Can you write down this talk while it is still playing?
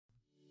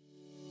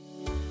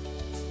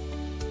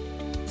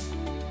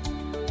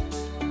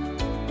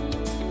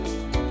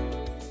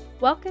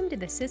Welcome to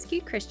the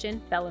Siskiyou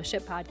Christian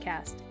Fellowship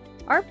Podcast.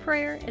 Our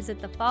prayer is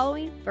that the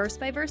following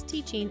verse-by-verse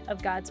teaching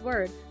of God's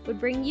Word would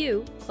bring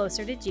you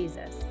closer to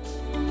Jesus.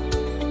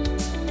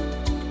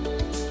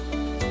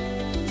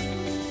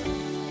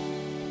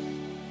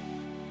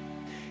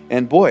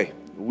 And boy,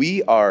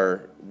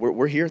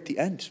 we're here at the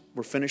end.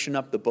 We're finishing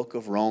up the book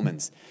of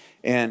Romans.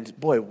 And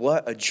boy,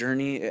 what a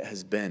journey it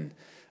has been.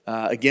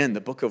 Again,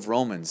 the book of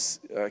Romans,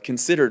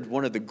 considered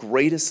one of the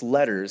greatest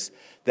letters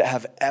that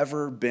have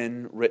ever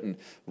been written.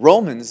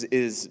 Romans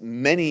is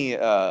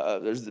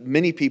there's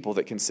many people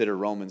that consider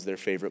Romans their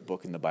favorite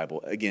book in the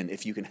Bible. Again,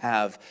 if you can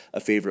have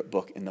a favorite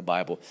book in the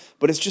Bible.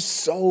 But it's just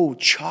so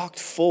chock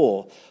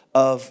full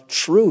of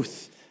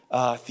truth,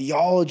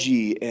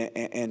 theology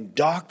and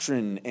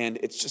doctrine, and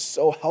it's just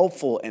so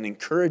helpful and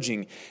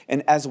encouraging.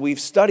 And as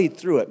we've studied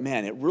through it,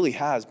 man, it really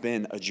has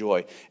been a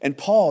joy. And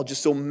Paul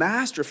just so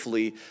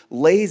masterfully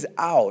lays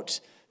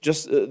out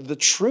just the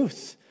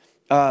truth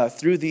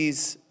through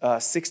these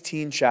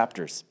 16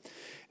 chapters.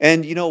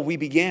 And, you know, we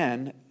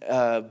began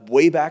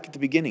way back at the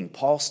beginning.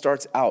 Paul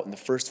starts out in the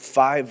first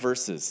 5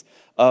 verses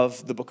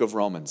of the book of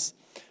Romans,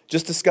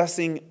 just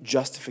discussing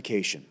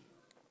justification.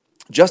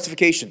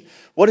 Justification.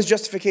 What is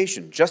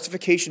justification?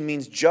 Justification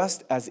means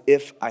just as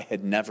if I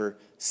had never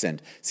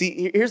sinned.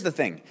 See, here's the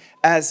thing.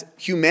 As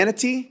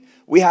humanity,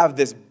 we have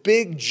this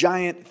big,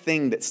 giant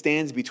thing that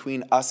stands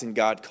between us and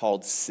God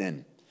called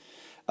sin.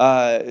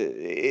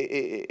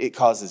 It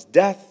causes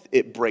death.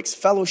 It breaks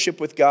fellowship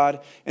with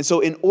God. And so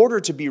in order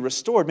to be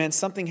restored, man,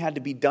 something had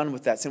to be done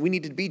with that sin. We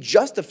needed to be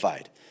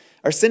justified.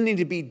 Our sin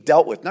needed to be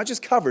dealt with, not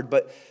just covered,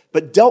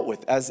 but dealt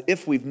with as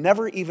if we've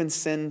never even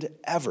sinned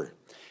ever.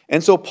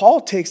 And so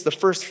Paul takes the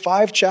first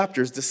 5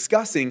 chapters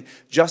discussing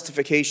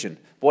justification.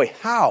 Boy,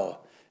 how?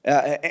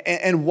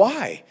 And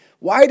why?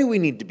 Why do we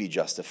need to be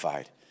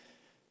justified?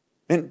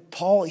 And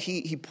Paul,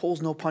 he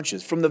pulls no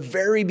punches. From the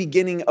very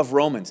beginning of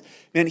Romans,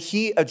 man,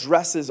 he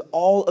addresses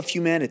all of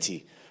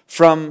humanity.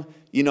 From,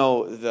 you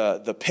know,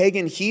 the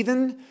pagan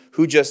heathen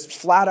who just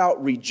flat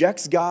out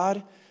rejects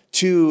God,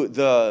 to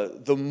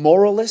the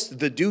moralist,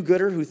 the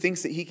do-gooder who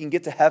thinks that he can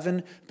get to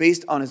heaven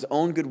based on his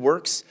own good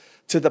works,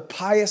 to the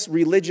pious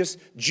religious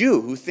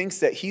Jew who thinks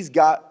that he's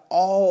got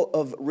all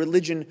of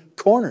religion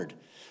cornered.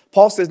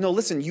 Paul says, no,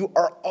 listen, you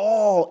are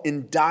all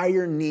in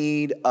dire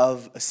need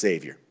of a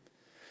Savior.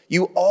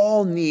 You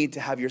all need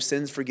to have your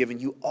sins forgiven.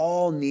 You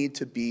all need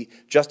to be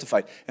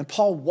justified. And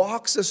Paul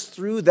walks us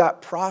through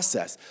that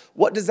process.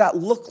 What does that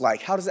look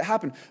like? How does it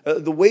happen?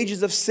 The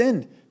wages of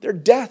sin, they're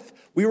death.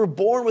 We were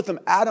born with them.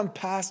 Adam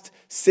passed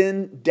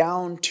sin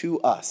down to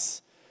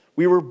us.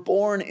 We were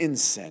born in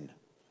sin.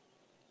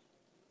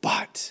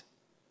 But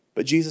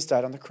Jesus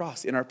died on the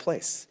cross in our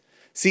place.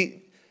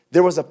 See,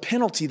 there was a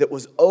penalty that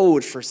was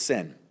owed for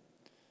sin.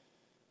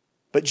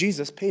 But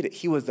Jesus paid it.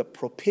 He was the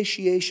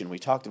propitiation. We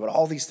talked about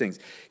all these things.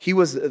 He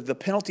was the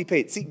penalty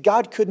paid. See,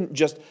 God couldn't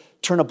just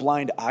turn a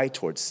blind eye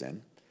towards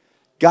sin.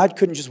 God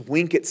couldn't just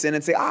wink at sin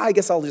and say, I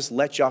guess I'll just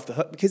let you off the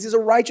hook, because he's a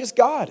righteous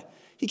God.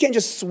 He can't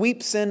just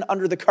sweep sin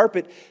under the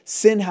carpet.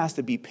 Sin has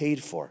to be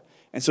paid for.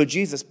 And so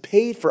Jesus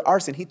paid for our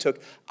sin. He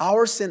took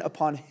our sin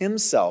upon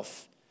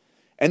himself,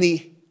 and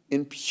he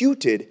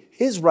imputed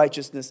his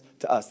righteousness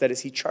to us. That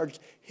is, he charged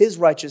his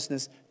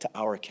righteousness to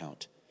our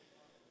account.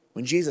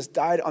 When Jesus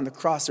died on the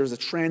cross, there was a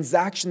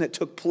transaction that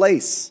took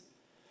place.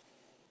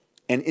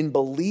 And in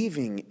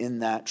believing in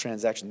that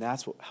transaction,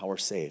 that's how we're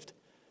saved.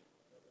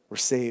 We're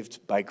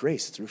saved by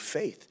grace through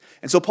faith.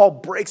 And so Paul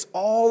breaks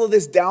all of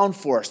this down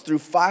for us through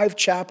 5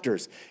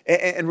 chapters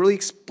and really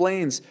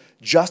explains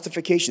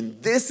justification.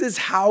 This is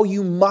how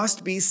you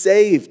must be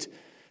saved.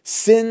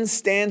 Sin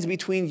stands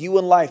between you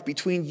and life,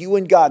 between you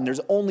and God. And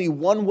there's only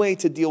one way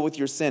to deal with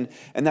your sin,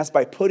 and that's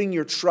by putting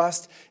your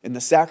trust in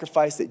the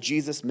sacrifice that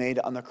Jesus made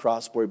on the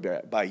cross,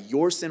 whereby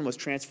your sin was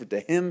transferred to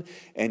him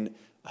and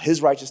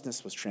his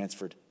righteousness was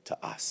transferred to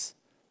us.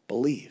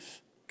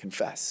 Believe,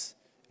 confess,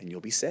 and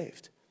you'll be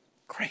saved.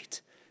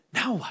 Great.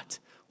 Now what?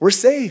 We're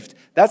saved.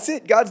 That's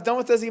it. God's done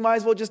with us. He might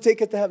as well just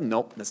take it to heaven.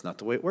 Nope, that's not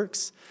the way it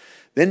works.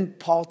 Then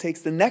Paul takes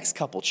the next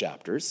couple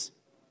chapters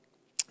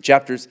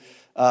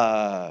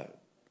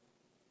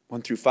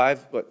 1 through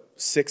 5,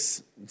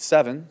 6 and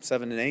 7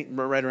 and 8,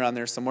 we're right around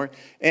there somewhere.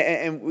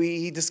 And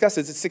he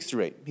discusses it 6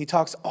 through 8. He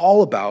talks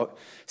all about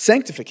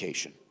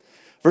sanctification.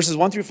 Verses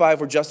 1 through 5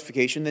 were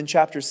justification. Then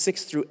chapters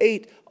 6 through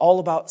 8, all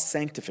about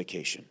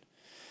sanctification.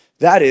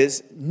 That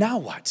is, now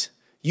what?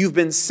 You've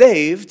been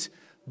saved,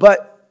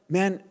 but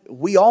man,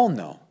 we all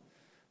know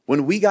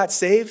when we got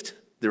saved,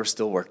 there was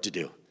still work to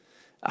do.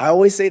 I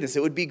always say this,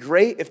 it would be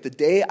great if the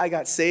day I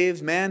got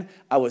saved, man,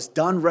 I was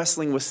done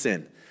wrestling with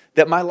sin.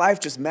 That my life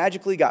just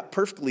magically got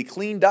perfectly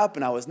cleaned up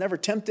and I was never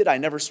tempted, I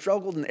never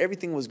struggled, and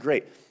everything was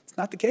great. It's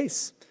not the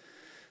case.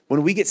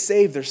 When we get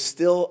saved, there's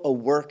still a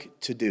work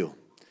to do.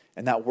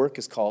 And that work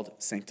is called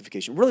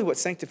sanctification. Really what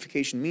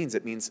sanctification means,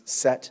 it means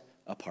set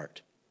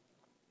apart.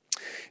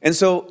 And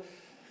so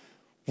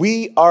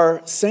we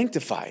are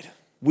sanctified.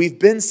 We've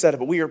been set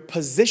apart. We are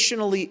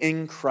positionally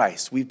in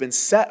Christ. We've been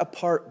set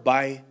apart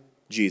by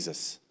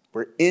Jesus.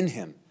 We're in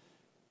him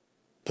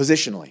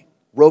positionally.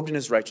 robed in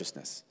his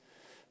righteousness.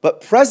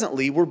 But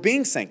presently, we're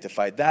being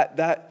sanctified.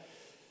 That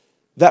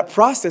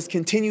process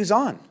continues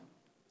on.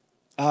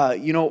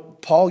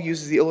 Paul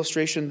uses the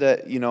illustration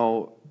that,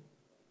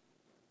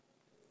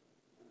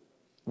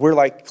 we're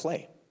like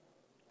clay,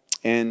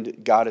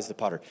 and God is the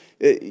potter.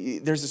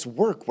 There's this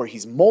work where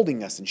he's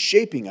molding us and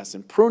shaping us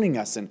and pruning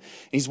us, and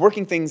he's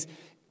working things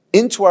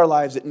into our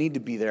lives that need to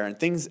be there and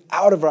things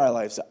out of our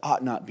lives that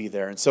ought not be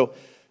there. And so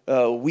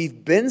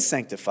we've been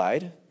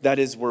sanctified. That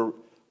is, we're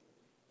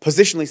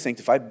positionally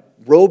sanctified,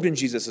 robed in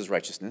Jesus'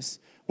 righteousness.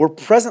 We're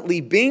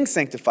presently being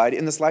sanctified.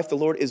 In this life, the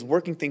Lord is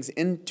working things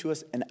into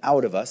us and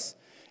out of us.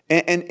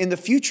 And in the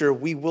future,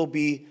 we will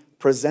be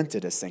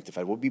presented as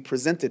sanctified. We'll be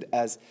presented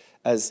as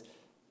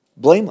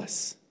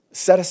blameless,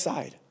 set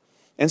aside.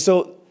 And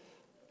so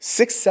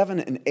 6, 7,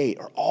 and 8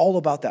 are all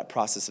about that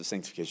process of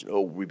sanctification.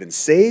 Oh, we've been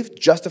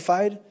saved,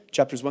 justified,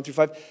 chapters 1 through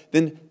 5.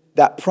 Then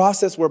that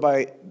process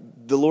whereby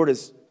the Lord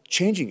is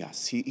changing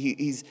us.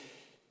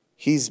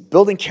 He's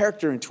building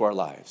character into our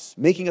lives,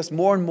 making us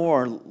more and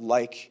more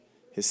like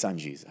his son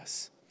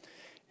Jesus.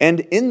 And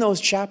in those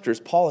chapters,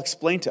 Paul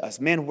explained to us,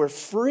 man, we're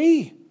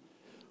free.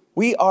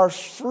 We are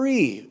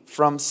free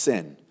from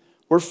sin.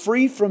 We're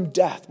free from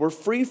death. We're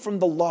free from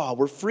the law.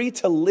 We're free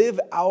to live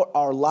out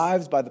our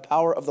lives by the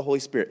power of the Holy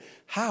Spirit.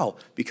 How?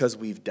 Because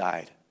we've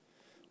died.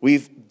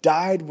 We've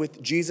died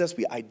with Jesus.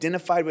 We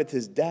identified with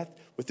his death,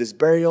 with his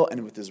burial,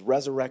 and with his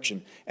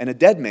resurrection. And a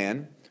dead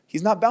man,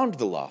 he's not bound to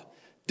the law.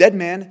 Dead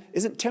man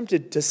isn't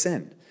tempted to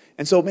sin.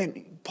 And so,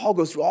 man, Paul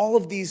goes through all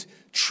of these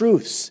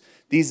truths,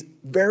 these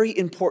very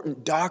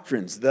important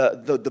doctrines,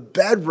 the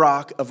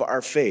bedrock of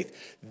our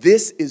faith.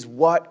 This is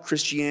what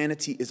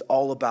Christianity is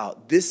all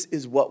about. This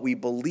is what we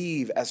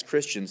believe as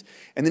Christians.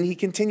 And then he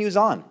continues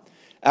on.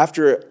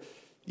 After,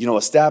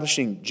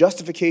 establishing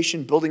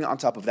justification, building on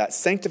top of that,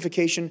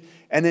 sanctification,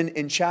 and then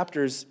in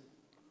chapters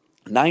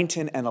 9,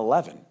 10, and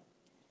 11,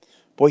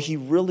 boy, he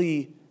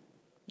really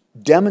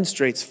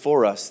demonstrates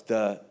for us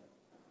the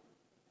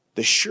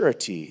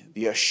surety,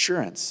 the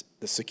assurance,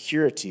 the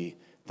security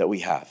that we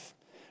have.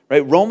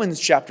 Right? Romans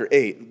chapter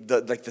 8,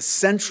 the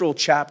central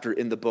chapter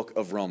in the book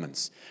of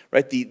Romans,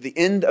 right? The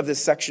end of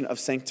this section of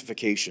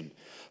sanctification.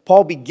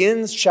 Paul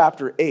begins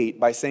chapter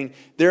 8 by saying,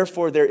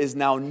 therefore there is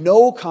now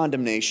no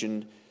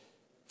condemnation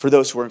for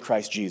those who are in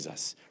Christ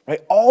Jesus.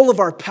 Right? All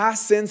of our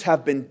past sins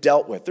have been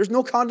dealt with. There's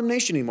no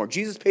condemnation anymore.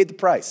 Jesus paid the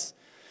price.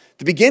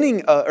 The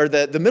beginning, or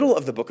the middle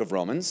of the book of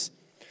Romans,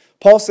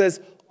 Paul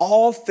says,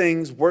 all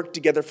things work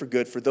together for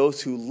good for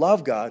those who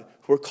love God,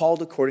 who are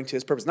called according to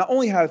his purpose. Not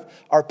only have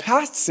our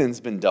past sins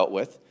been dealt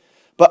with,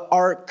 but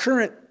our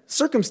current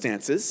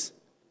circumstances,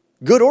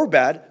 good or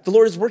bad, the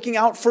Lord is working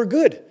out for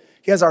good.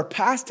 He has our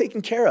past taken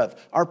care of.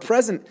 Our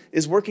present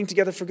is working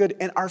together for good.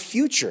 And our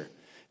future,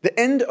 the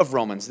end of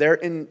Romans, there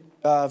in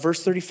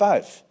verse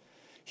 35,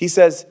 he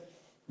says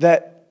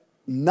that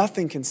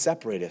nothing can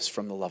separate us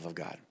from the love of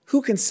God.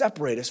 Who can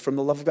separate us from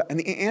the love of God?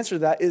 And the answer to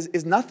that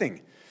is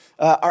nothing.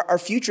 Our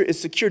future is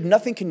secured.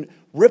 Nothing can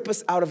rip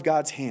us out of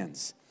God's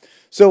hands.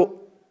 So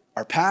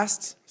our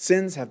past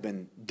sins have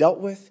been dealt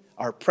with.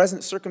 Our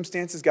present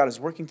circumstances, God is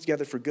working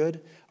together for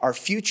good. Our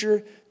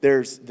future,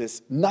 there's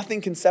this nothing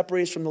can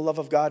separate us from the love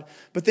of God.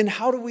 But then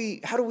how do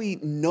we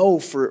know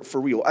for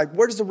real?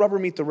 Where does the rubber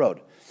meet the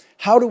road?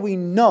 How do we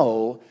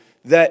know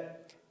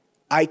that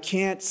I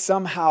can't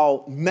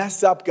somehow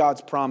mess up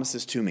God's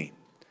promises to me?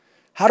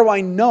 How do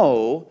I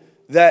know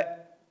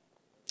that,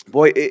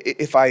 boy,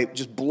 if I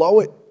just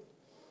blow it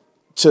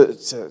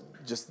to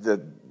just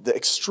the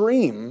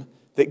extreme,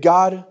 that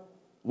God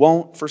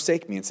won't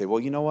forsake me and say, well,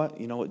 you know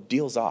what,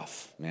 deal's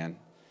off, man.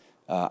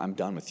 I'm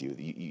done with you.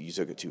 You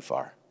took it too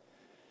far.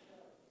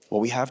 Well,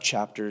 we have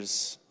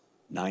chapters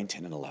 9,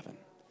 10, and 11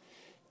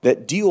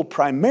 that deal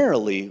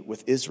primarily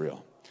with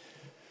Israel.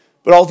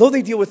 But although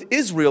they deal with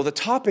Israel, the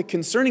topic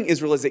concerning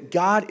Israel is that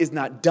God is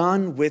not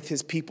done with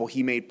his people.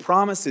 He made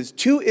promises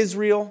to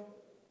Israel.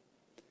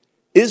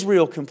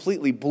 Israel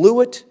completely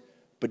blew it,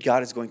 but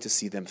God is going to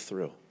see them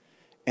through.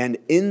 And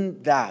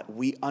in that,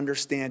 we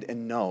understand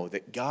and know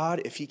that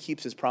God, if he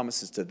keeps his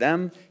promises to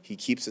them, he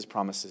keeps his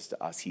promises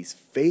to us. He's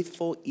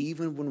faithful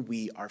even when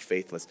we are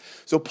faithless.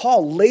 So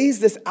Paul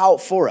lays this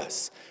out for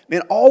us.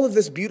 Man, all of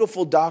this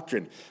beautiful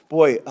doctrine,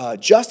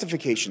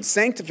 justification,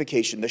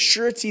 sanctification, the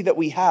surety that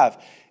we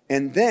have.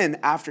 And then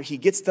after he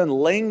gets done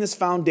laying this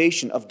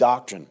foundation of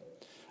doctrine,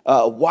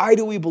 why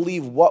do we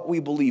believe what we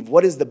believe?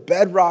 What is the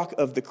bedrock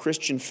of the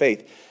Christian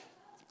faith?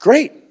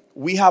 Great.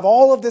 We have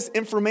all of this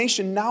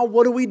information. Now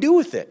what do we do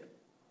with it?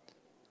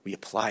 We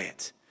apply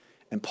it.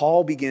 And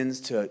Paul begins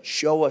to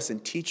show us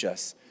and teach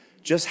us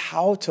just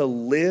how to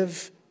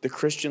live the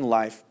Christian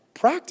life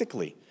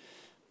practically,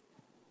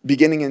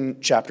 beginning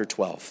in chapter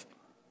 12.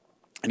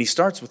 And he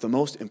starts with the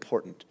most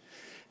important.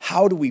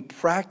 How do we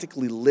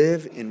practically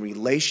live in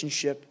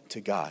relationship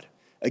to God?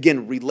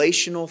 Again,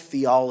 relational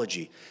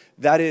theology.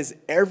 That is,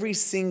 every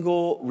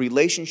single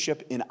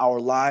relationship in our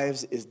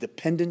lives is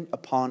dependent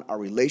upon our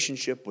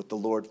relationship with the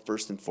Lord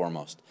first and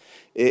foremost.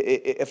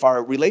 If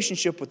our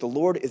relationship with the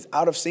Lord is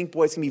out of sync,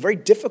 boy, it's going to be very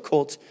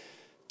difficult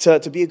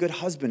to be a good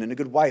husband and a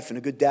good wife and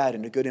a good dad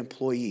and a good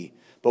employee.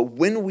 But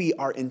when we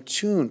are in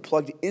tune,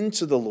 plugged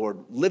into the Lord,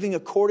 living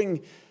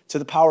according to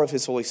the power of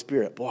his Holy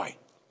Spirit, boy,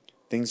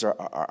 things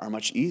are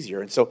much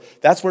easier. And so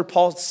that's where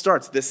Paul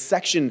starts this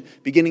section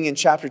beginning in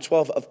chapter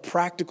 12 of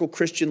practical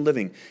Christian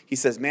living. He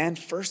says, man,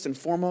 first and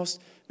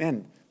foremost,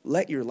 man,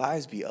 let your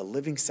lives be a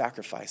living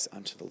sacrifice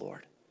unto the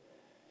Lord.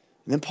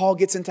 And then Paul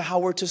gets into how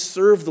we're to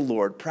serve the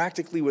Lord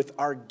practically with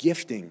our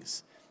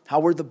giftings, how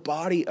we're the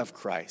body of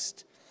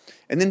Christ.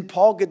 And then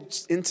Paul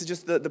gets into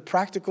just the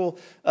practical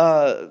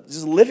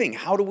just living.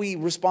 How do we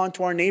respond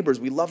to our neighbors?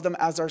 We love them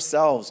as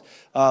ourselves.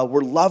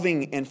 We're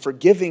loving and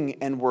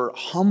forgiving and we're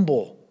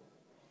humble.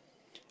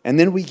 And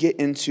then we get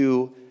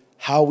into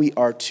how we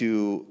are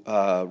to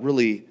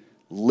really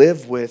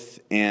live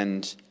with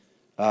and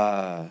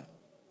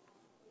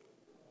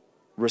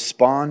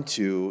respond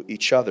to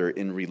each other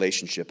in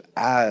relationship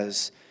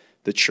as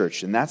the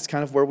church. And that's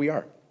kind of where we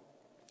are.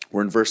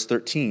 We're in verse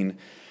 13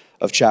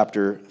 of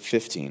chapter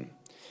 15.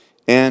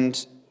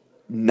 And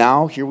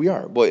now here we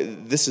are. Boy,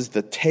 this is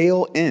the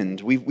tail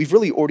end. We've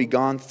really already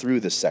gone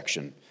through this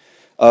section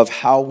of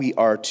how we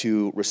are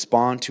to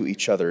respond to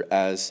each other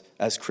as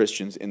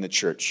Christians in the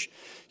church.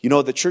 You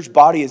know, the church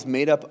body is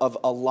made up of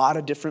a lot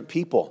of different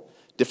people,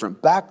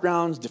 different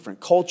backgrounds, different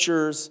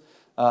cultures,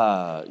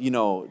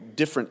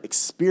 different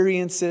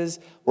experiences.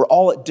 We're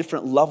all at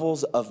different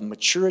levels of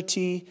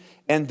maturity,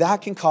 and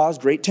that can cause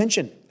great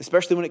tension,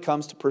 especially when it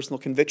comes to personal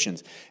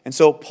convictions. And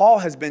so Paul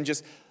has been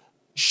just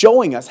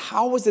showing us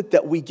how is it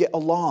that we get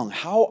along?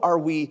 How are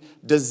we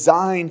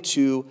designed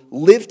to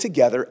live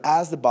together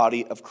as the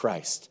body of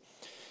Christ?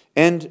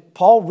 And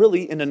Paul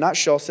really, in a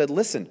nutshell, said,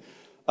 listen,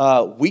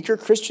 weaker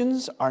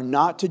Christians are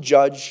not to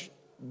judge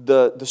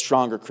the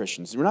stronger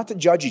Christians. We're not to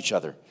judge each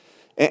other.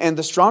 And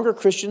the stronger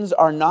Christians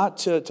are not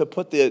to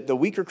put the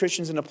weaker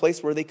Christians in a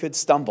place where they could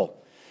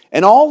stumble.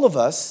 And all of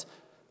us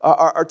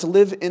are to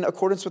live in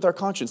accordance with our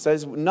conscience. That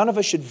is, none of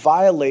us should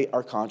violate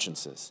our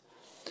consciences.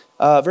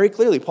 Very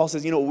clearly, Paul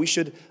says, we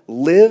should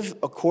live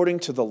according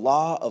to the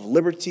law of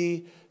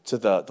liberty, to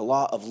the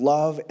law of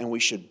love, and we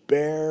should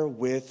bear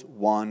with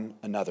one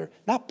another.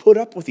 Not put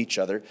up with each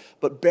other,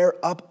 but bear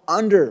up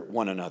under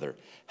one another.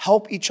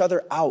 Help each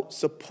other out.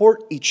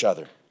 Support each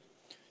other.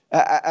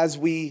 As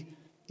we,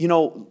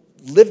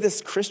 live this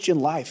Christian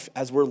life,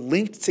 as we're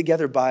linked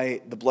together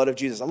by the blood of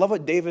Jesus. I love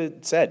what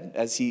David said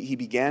as he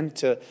began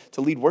to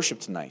lead worship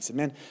tonight. He said,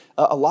 man,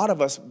 a lot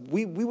of us,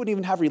 we wouldn't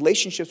even have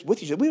relationships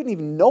with each other. We wouldn't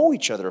even know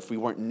each other if we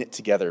weren't knit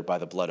together by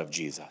the blood of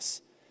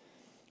Jesus.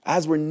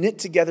 As we're knit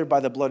together by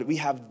the blood, we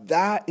have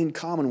that in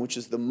common, which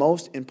is the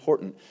most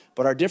important.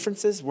 But our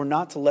differences, we're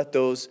not to let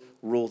those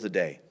rule the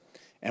day.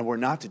 And we're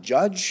not to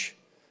judge.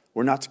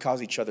 We're not to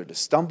cause each other to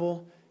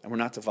stumble. And we're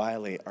not to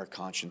violate our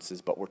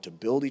consciences, but we're to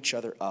build each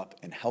other up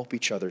and help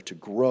each other to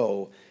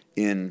grow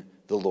in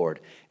the Lord.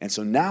 And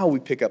so now we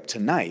pick up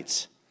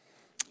tonight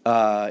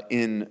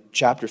in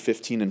chapter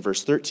 15 and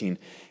verse 13.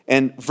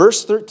 And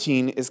verse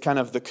 13 is kind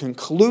of the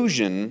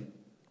conclusion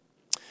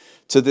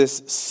to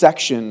this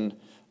section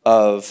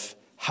of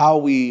how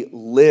we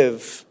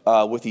live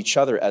with each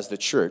other as the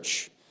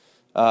church,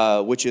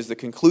 which is the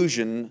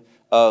conclusion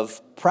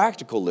of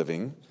practical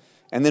living.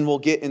 And then we'll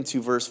get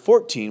into verse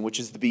 14, which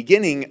is the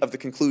beginning of the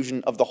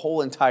conclusion of the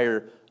whole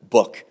entire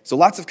book. So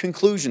lots of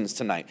conclusions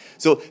tonight.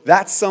 So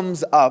that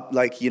sums up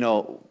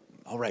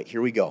all right,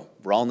 here we go.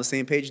 We're all on the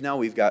same page now.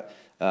 We've got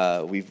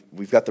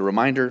the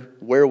reminder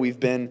where we've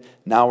been.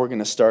 Now we're going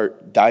to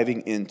start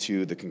diving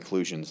into the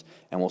conclusions.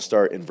 And we'll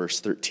start in verse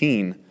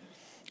 13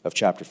 of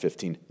chapter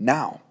 15.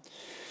 Now,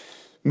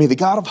 may the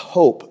God of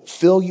hope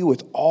fill you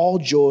with all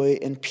joy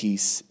and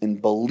peace in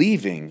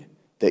believing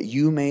that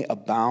you may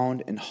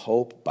abound in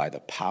hope by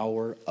the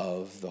power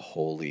of the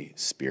Holy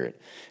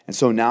Spirit. And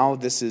so now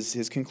this is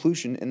his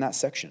conclusion in that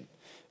section.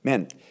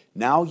 Man,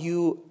 now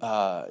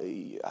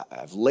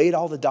I've laid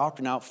all the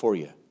doctrine out for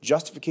you.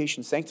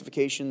 Justification,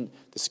 sanctification,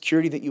 the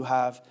security that you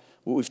have.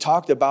 We've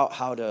talked about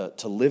how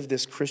to live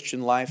this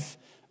Christian life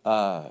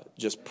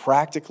just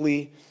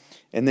practically.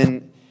 And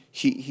then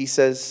he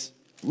says,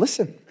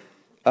 listen,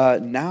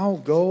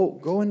 now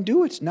go and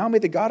do it. Now may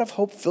the God of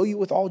hope fill you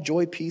with all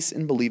joy, peace,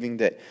 in believing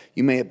that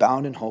you may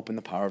abound in hope in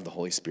the power of the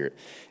Holy Spirit.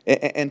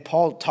 And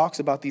Paul talks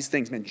about these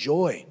things. Man,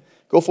 joy.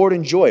 Go forward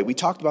in joy. We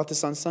talked about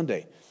this on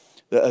Sunday.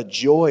 A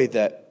joy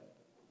that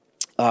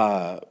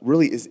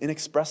really is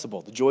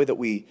inexpressible. The joy that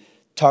we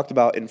talked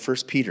about in 1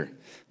 Peter.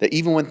 That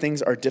even when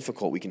things are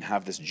difficult, we can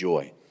have this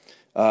joy.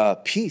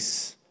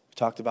 Peace. We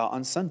talked about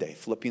on Sunday.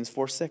 Philippians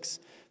 4:6.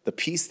 The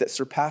peace that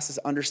surpasses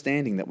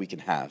understanding that we can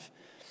have.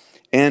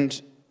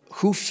 And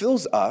who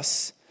fills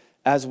us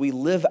as we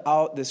live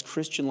out this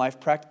Christian life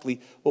practically?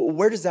 Well,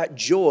 where does that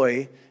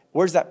joy,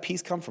 where does that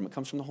peace come from? It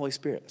comes from the Holy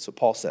Spirit. So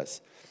Paul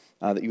says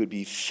that you would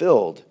be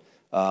filled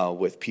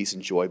with peace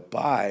and joy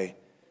by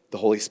the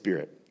Holy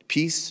Spirit.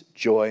 Peace,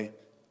 joy,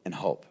 and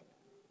hope.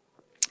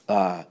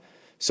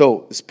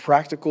 So this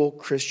practical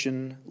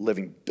Christian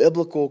living,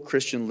 biblical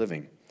Christian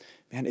living,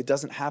 man, it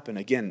doesn't happen.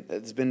 Again,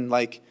 it's been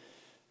like...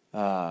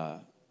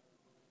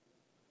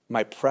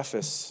 my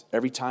preface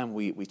every time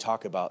we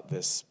talk about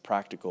this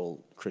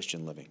practical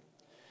Christian living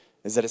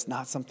is that it's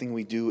not something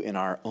we do in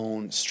our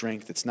own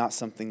strength. It's not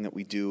something that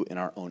we do in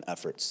our own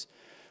efforts.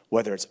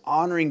 Whether it's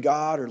honoring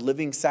God or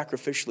living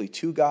sacrificially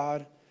to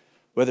God,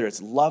 whether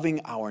it's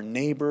loving our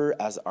neighbor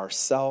as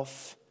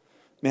ourself,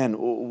 man,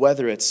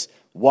 whether it's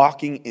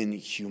walking in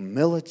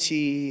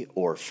humility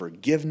or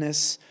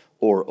forgiveness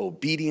or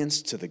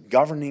obedience to the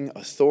governing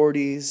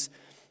authorities,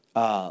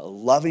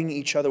 loving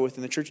each other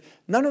within the church,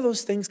 none of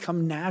those things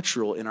come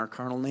natural in our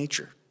carnal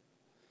nature.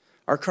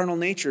 Our carnal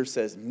nature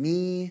says,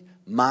 me,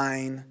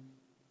 mine,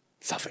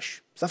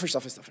 selfish.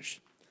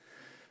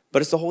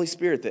 But it's the Holy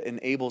Spirit that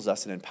enables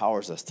us and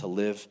empowers us to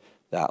live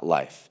that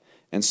life.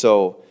 And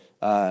so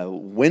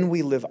when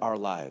we live our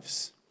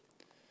lives,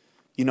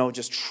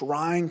 just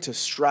trying to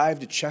strive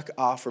to check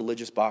off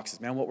religious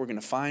boxes, man, what we're going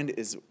to find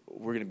is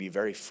we're going to be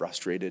very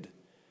frustrated.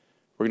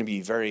 We're going to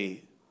be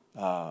very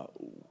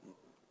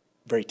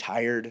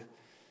tired.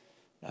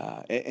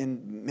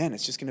 And man,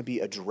 it's just going to be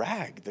a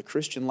drag. The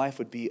Christian life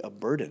would be a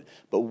burden.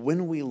 But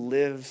when we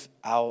live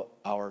out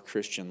our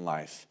Christian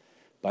life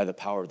by the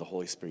power of the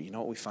Holy Spirit, you know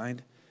what we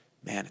find?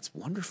 Man, it's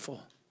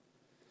wonderful.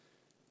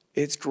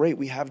 It's great.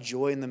 We have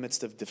joy in the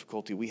midst of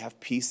difficulty. We have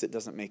peace that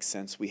doesn't make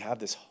sense. We have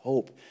this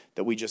hope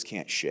that we just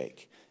can't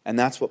shake. And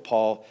that's what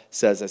Paul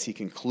says as he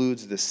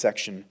concludes this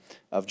section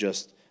of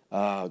just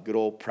good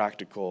old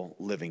practical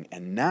living.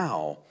 And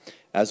now,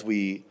 as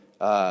we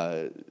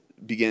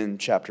begin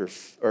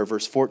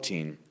verse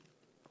 14,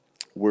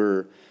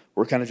 we're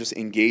kind of just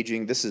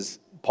engaging. This is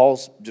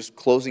Paul's just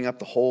closing up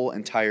the whole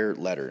entire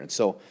letter. And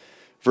so,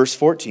 verse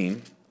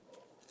 14,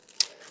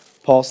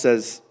 Paul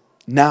says,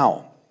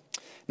 Now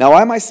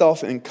I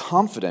myself am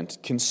confident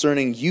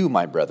concerning you,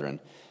 my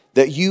brethren,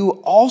 that you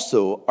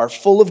also are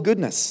full of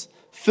goodness,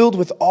 filled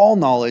with all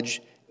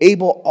knowledge,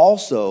 able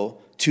also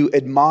to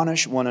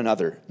admonish one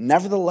another.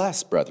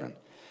 Nevertheless, brethren,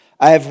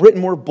 I have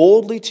written more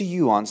boldly to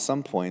you on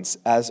some points,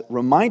 as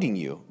reminding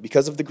you,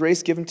 because of the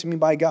grace given to me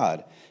by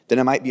God, that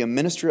I might be a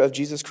minister of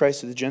Jesus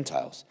Christ to the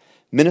Gentiles,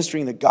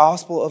 ministering the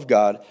gospel of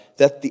God,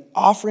 that the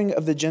offering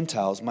of the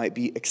Gentiles might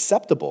be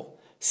acceptable,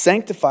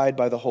 sanctified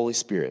by the Holy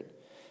Spirit.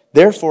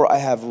 Therefore I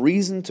have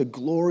reason to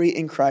glory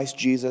in Christ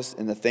Jesus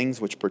in the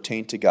things which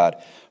pertain to God.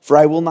 For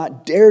I will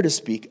not dare to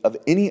speak of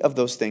any of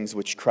those things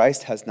which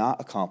Christ has not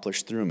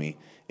accomplished through me,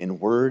 in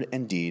word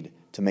and deed,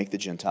 to make the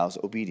Gentiles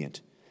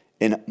obedient,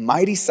 in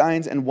mighty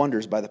signs and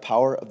wonders by the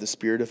power of the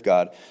Spirit of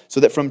God, so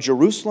that from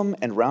Jerusalem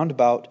and round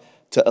about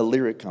to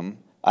Illyricum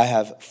I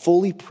have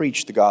fully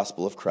preached the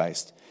gospel of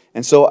Christ.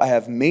 And so I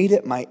have made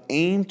it my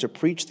aim to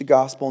preach the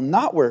gospel,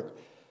 not where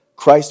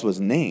Christ was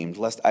named,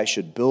 lest I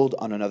should build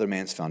on another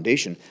man's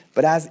foundation,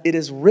 but as it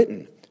is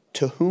written,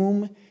 to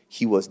whom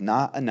he was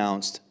not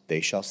announced,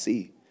 they shall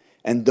see,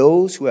 and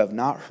those who have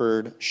not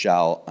heard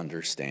shall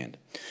understand.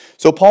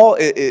 So Paul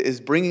is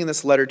bringing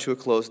this letter to a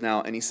close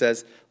now, and he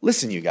says,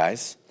 listen, you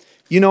guys,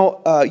 you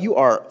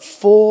are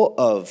full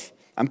of,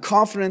 I'm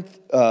confident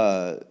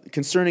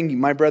concerning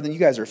my brethren, you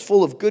guys are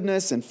full of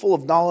goodness and full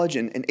of knowledge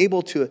and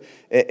able to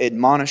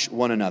admonish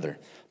one another.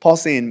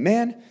 Paul's saying,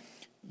 man,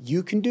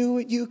 you can do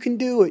it, you can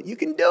do it, you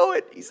can do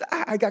it.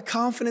 I got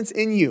confidence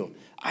in you.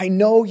 I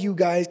know you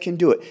guys can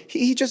do it.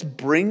 He just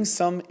brings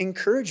some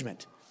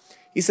encouragement.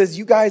 He says,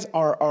 you guys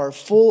are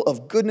full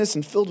of goodness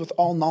and filled with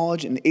all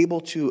knowledge and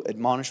able to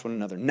admonish one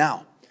another.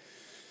 Now,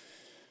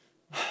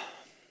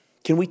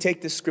 can we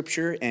take this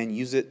scripture and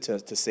use it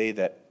to say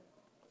that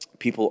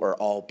people are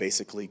all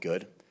basically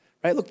good?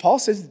 Right? Look, Paul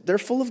says they're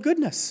full of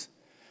goodness.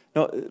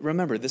 No,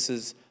 remember, this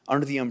is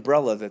under the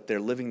umbrella that they're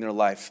living their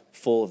life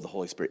full of the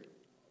Holy Spirit.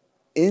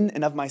 In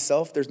and of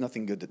myself, there's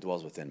nothing good that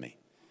dwells within me.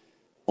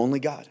 Only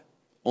God.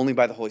 Only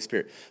by the Holy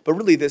Spirit. But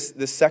really, this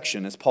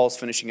section, as Paul's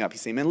finishing up,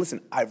 he's saying, man,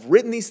 listen, I've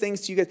written these things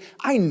to you guys.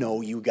 I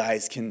know you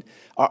guys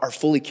are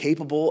fully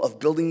capable of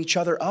building each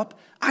other up.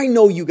 I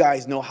know you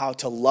guys know how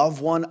to love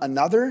one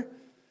another.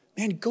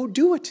 Man, go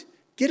do it.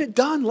 Get it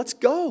done. Let's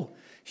go.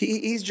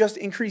 He's just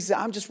increasing.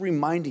 I'm just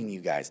reminding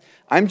you guys.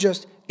 I'm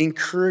just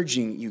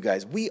encouraging you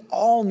guys. We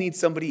all need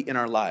somebody in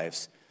our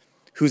lives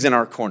who's in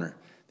our corner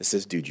that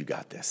says, dude, you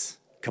got this.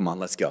 Come on,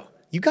 let's go.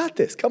 You got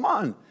this. Come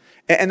on.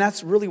 And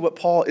that's really what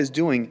Paul is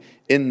doing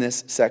in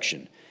this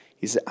section.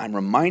 He said, I'm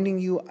reminding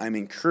you, I'm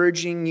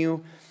encouraging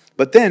you.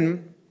 But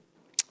then,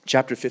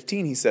 chapter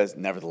 15, he says,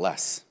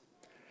 nevertheless.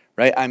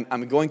 Right?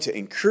 I'm going to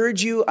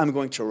encourage you. I'm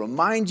going to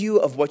remind you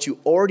of what you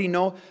already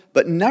know.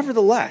 But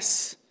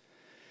nevertheless,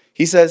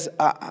 he says,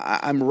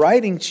 I'm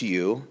writing to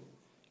you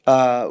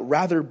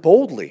rather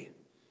boldly.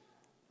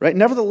 Right?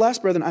 Nevertheless,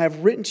 brethren, I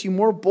have written to you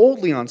more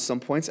boldly on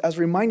some points, as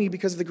reminding you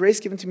because of the grace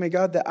given to me by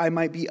God that I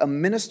might be a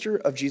minister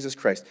of Jesus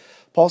Christ.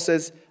 Paul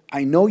says,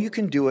 I know you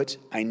can do it.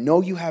 I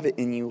know you have it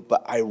in you,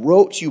 but I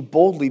wrote to you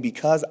boldly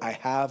because I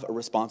have a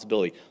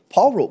responsibility.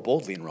 Paul wrote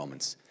boldly in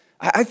Romans.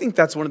 I think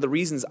that's one of the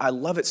reasons I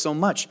love it so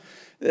much.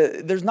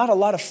 There's not a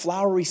lot of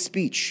flowery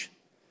speech.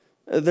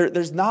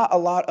 There's not a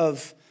lot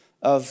of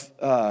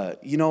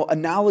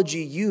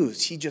analogy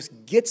used. He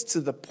just gets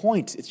to the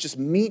point. It's just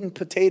meat and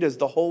potatoes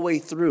the whole way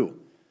through.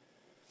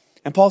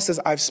 And Paul says,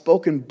 I've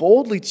spoken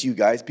boldly to you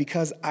guys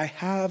because I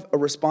have a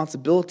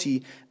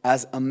responsibility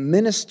as a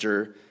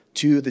minister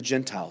to the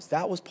Gentiles.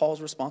 That was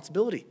Paul's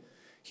responsibility.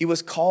 He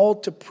was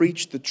called to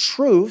preach the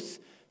truth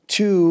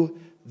to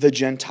the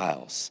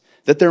Gentiles,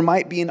 that there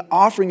might be an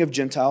offering of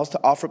Gentiles to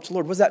offer up to the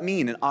Lord. What does that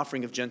mean, an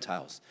offering of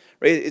Gentiles?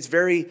 Right? It's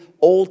very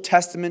Old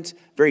Testament,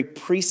 very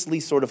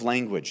priestly sort of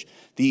language.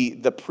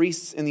 The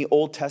priests in the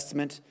Old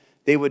Testament,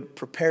 they would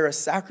prepare a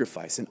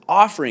sacrifice, an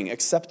offering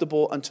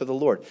acceptable unto the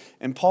Lord.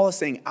 And Paul is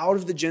saying, out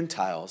of the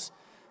Gentiles,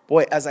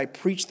 boy, as I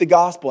preach the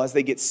gospel, as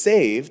they get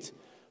saved,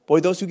 boy,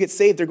 those who get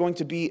saved, they're going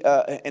to be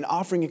an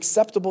offering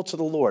acceptable to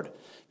the Lord,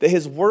 that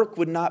his work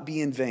would not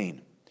be in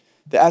vain,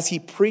 that as he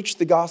preached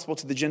the gospel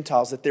to the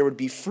Gentiles, that there would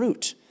be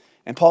fruit.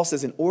 And Paul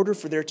says, in order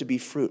for there to be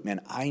fruit,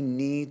 man, I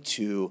need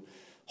to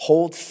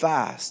hold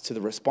fast to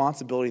the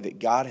responsibility that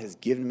God has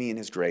given me in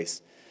his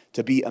grace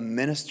to be a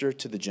minister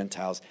to the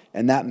Gentiles.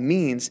 And that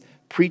means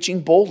preaching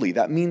boldly.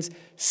 That means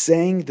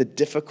saying the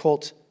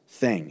difficult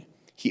thing.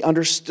 He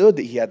understood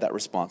that he had that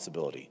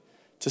responsibility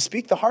to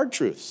speak the hard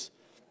truths,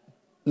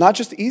 not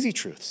just the easy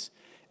truths.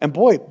 And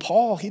boy,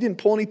 Paul, he didn't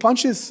pull any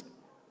punches.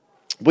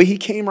 But he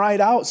came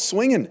right out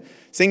swinging,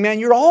 saying, man,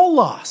 you're all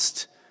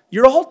lost.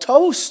 You're all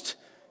toast.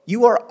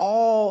 You are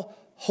all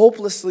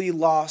hopelessly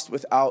lost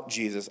without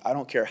Jesus. I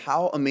don't care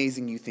how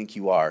amazing you think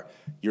you are,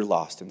 you're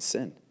lost in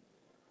sin.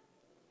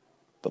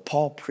 But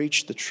Paul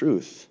preached the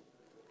truth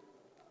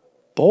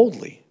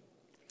boldly.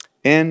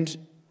 And,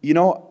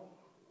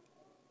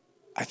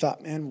 I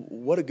thought, man,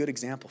 what a good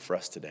example for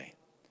us today.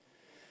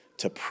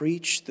 To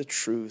preach the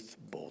truth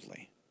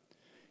boldly.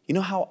 You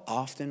know how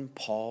often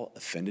Paul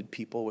offended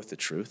people with the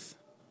truth?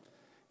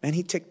 Man,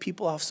 he ticked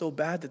people off so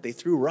bad that they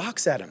threw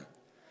rocks at him,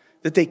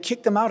 that they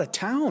kicked him out of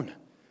town,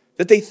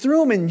 that they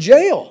threw him in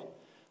jail.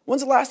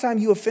 When's the last time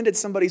you offended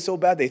somebody so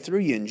bad they threw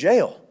you in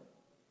jail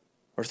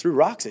or threw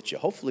rocks at you?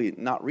 Hopefully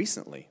not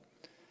recently.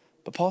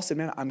 But Paul said,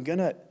 man, I'm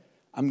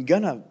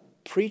gonna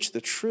preach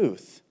the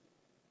truth.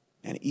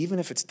 And even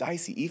if it's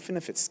dicey, even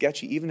if it's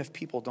sketchy, even if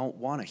people don't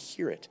want to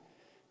hear it,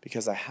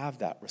 because I have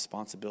that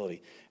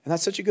responsibility. And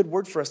that's such a good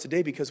word for us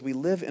today because we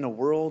live in a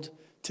world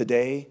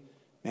today,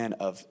 man,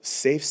 of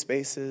safe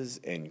spaces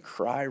and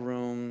cry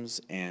rooms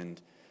and,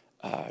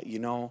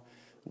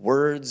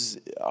 words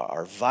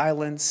are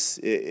violence.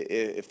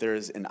 If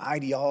there's an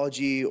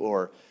ideology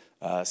or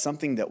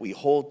something that we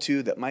hold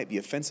to that might be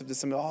offensive to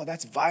somebody, oh,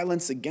 that's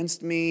violence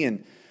against me.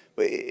 And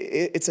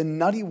it's a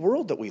nutty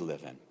world that we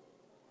live in.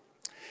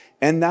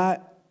 And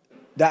that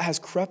has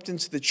crept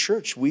into the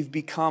church. We've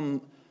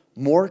become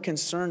more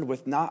concerned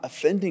with not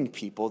offending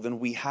people than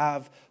we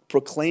have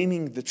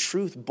proclaiming the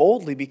truth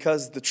boldly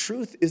because the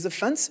truth is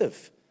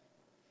offensive.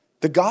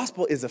 The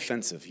gospel is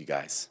offensive, you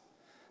guys.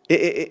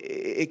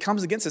 It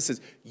comes against us. It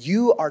says,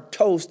 you are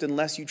toast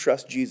unless you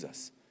trust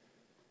Jesus.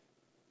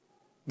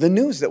 The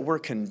news that we're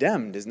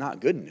condemned is not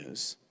good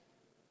news.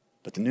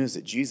 But the news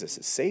that Jesus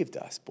has saved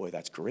us, boy,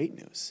 that's great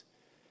news.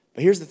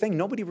 But here's the thing.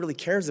 Nobody really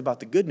cares about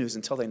the good news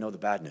until they know the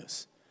bad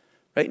news.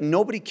 Right?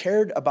 Nobody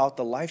cared about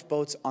the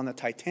lifeboats on the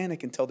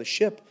Titanic until the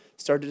ship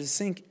started to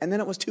sink, and then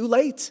it was too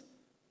late.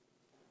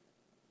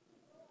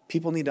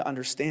 People need to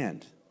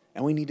understand,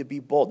 and we need to be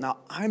bold. Now,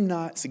 I'm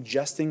not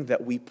suggesting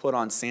that we put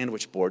on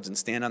sandwich boards and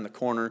stand on the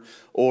corner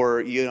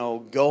or,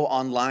 go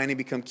online and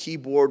become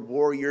keyboard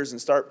warriors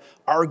and start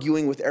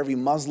arguing with every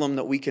Muslim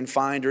that we can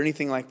find or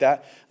anything like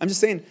that. I'm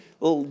just saying,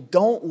 well,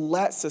 don't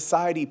let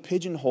society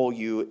pigeonhole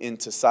you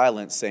into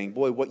silence saying,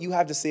 boy, what you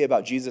have to say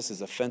about Jesus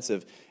is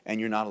offensive and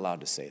you're not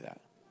allowed to say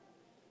that.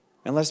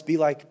 And let's be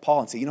like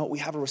Paul and say, we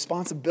have a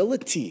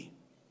responsibility,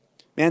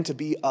 man, to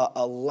be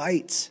a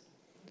light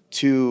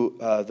to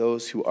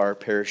those who are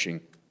perishing.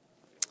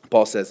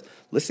 Paul says,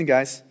 listen,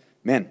 guys,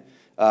 man,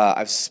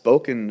 I've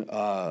spoken.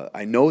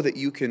 I know that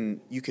you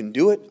can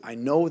do it. I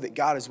know that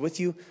God is with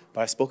you,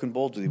 but I've spoken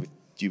boldly with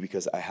you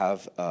because I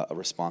have a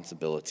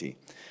responsibility.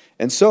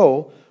 And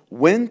so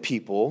when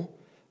people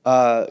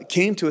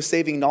came to a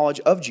saving knowledge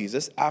of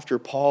Jesus after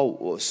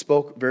Paul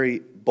spoke very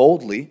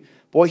boldly,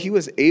 boy, he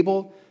was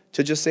able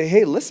to just say,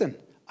 hey, listen,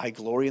 I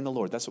glory in the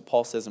Lord. That's what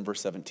Paul says in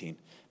verse 17.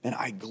 Man,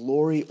 I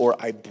glory or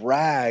I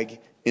brag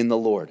in the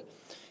Lord.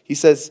 He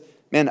says,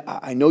 man,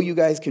 I know you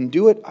guys can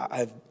do it.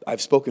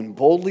 I've spoken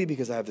boldly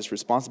because I have this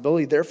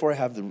responsibility. Therefore, I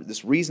have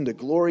this reason to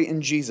glory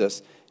in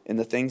Jesus in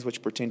the things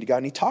which pertain to God.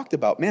 And he talked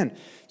about, man,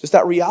 just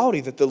that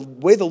reality that the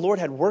way the Lord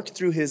had worked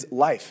through his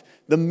life,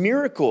 the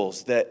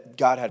miracles that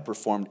God had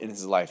performed in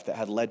his life that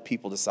had led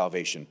people to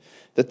salvation,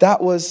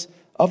 that was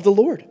of the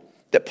Lord,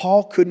 that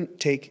Paul couldn't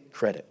take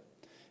credit.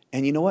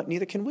 And you know what?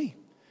 Neither can we.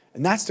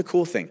 And that's the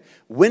cool thing.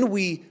 When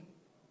we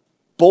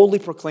boldly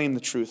proclaim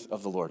the truth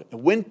of the Lord,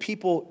 and when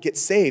people get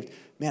saved,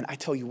 man, I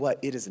tell you what,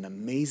 it is an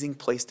amazing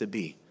place to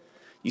be.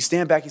 You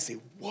stand back and say,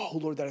 whoa,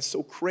 Lord, that is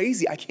so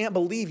crazy. I can't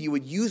believe you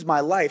would use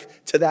my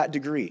life to that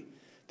degree.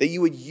 That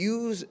you would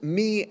use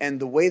me and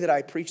the way that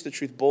I preach the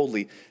truth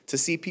boldly to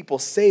see people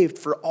saved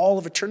for all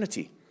of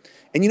eternity.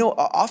 And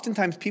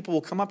oftentimes people will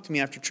come up to me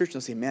after church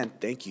and they'll say, man,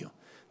 thank you.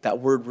 That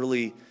word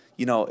really,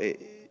 it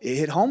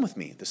hit home with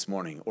me this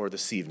morning or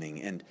this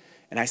evening.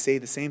 And I say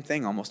the same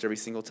thing almost every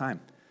single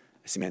time.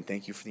 I say, man,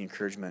 thank you for the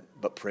encouragement,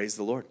 but praise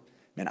the Lord.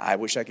 Man, I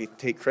wish I could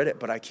take credit,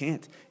 but I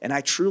can't. And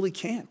I truly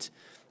can't.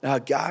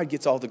 God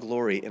gets all the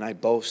glory, and I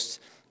boast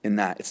in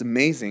that. It's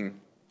amazing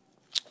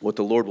what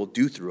the Lord will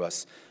do through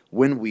us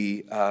when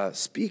we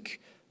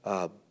speak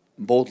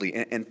boldly.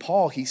 And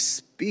Paul, he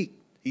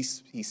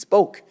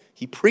spoke,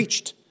 he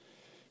preached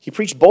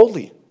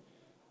boldly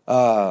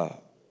from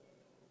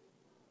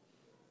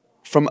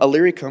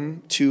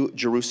Illyricum to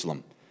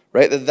Jerusalem,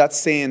 right? That's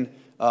saying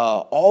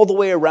all the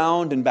way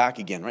around and back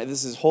again, right? This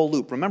is his whole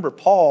loop. Remember,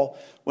 Paul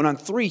went on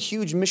 3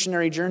 huge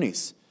missionary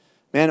journeys.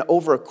 Man,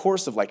 over a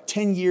course of like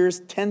 10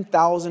 years,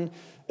 10,000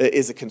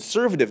 is a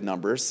conservative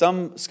number.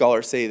 Some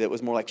scholars say that it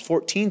was more like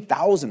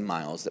 14,000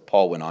 miles that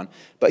Paul went on.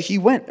 But he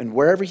went, and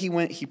wherever he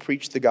went, he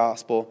preached the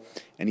gospel,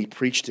 and he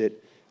preached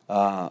it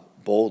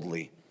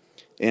boldly.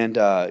 And,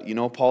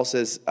 Paul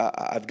says,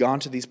 I've gone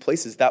to these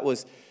places. That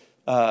was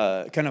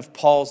kind of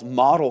Paul's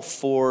model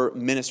for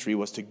ministry,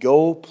 was to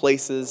go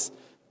places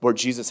where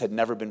Jesus had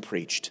never been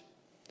preached,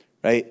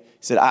 right? He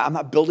said, I'm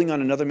not building on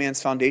another man's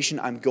foundation.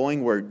 I'm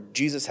going where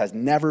Jesus has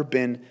never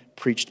been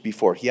preached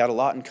before. He had a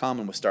lot in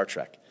common with Star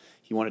Trek.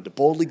 He wanted to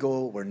boldly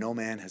go where no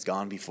man has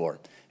gone before.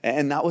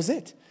 And that was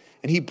it.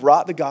 And he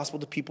brought the gospel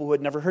to people who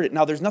had never heard it.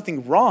 Now, there's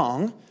nothing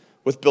wrong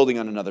with building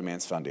on another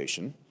man's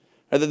foundation.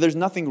 There's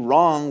nothing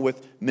wrong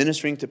with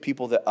ministering to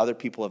people that other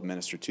people have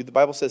ministered to. The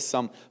Bible says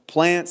some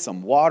plant,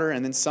 some water,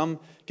 and then some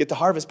get the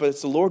harvest, but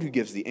it's the Lord who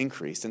gives the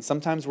increase. And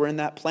sometimes we're in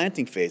that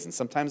planting phase, and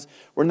sometimes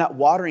we're in that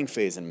watering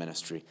phase in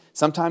ministry.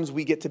 Sometimes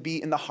we get to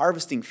be in the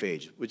harvesting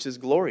phase, which is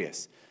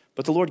glorious,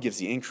 but the Lord gives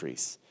the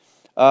increase.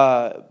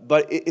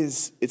 But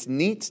it's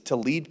neat to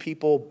lead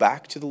people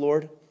back to the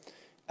Lord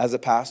as a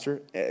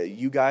pastor.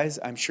 You guys,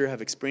 I'm sure,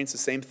 have experienced the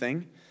same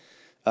thing.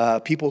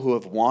 People who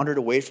have wandered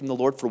away from the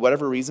Lord for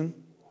whatever reason,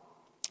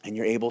 and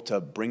you're able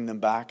to bring them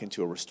back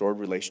into a restored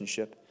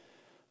relationship.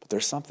 But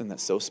there's something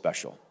that's so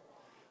special.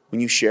 When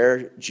you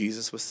share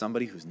Jesus with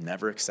somebody who's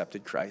never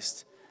accepted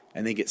Christ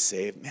and they get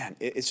saved, man,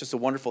 it's just a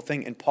wonderful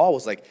thing. And Paul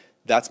was like,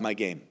 that's my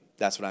game.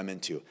 That's what I'm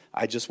into.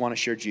 I just want to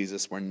share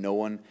Jesus where no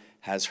one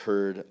has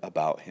heard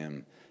about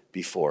him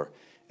before.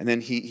 And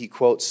then he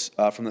quotes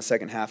from the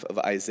second half of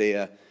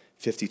Isaiah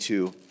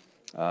 52,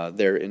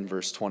 there in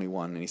verse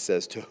 21. And he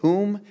says, to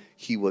whom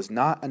he was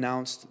not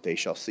announced, they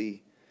shall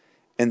see.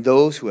 And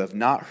those who have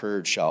not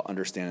heard shall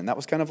understand. And that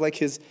was kind of like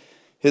his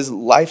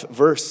life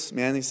verse,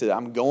 man. He said,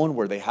 I'm going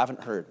where they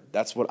haven't heard.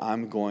 That's what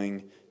I'm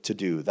going to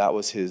do. That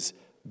was his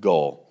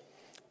goal.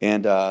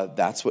 And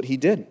that's what he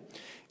did.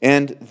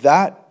 And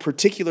that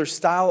particular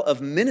style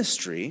of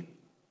ministry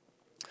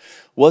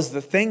was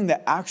the thing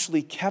that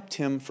actually kept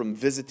him from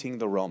visiting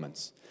the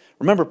Romans.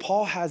 Remember,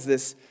 Paul has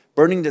this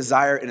burning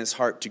desire in his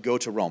heart to go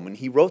to Rome. When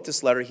he wrote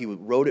this letter, he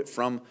wrote it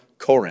from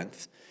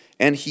Corinth.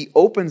 And he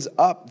opens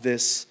up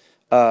this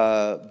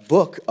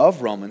book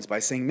of Romans by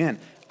saying, man,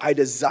 I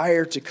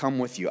desire to come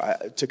with you,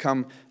 to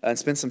come and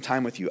spend some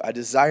time with you. I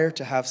desire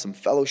to have some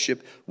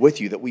fellowship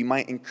with you, that we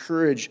might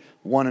encourage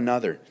one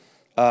another.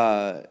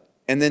 And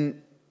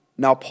then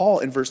now Paul,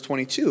 in verse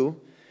 22,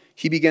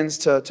 he begins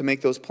to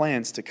make those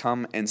plans to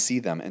come and see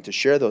them and to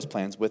share those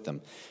plans with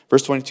them.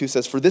 Verse 22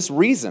 says, for this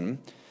reason,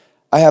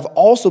 I have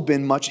also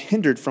been much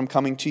hindered from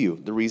coming to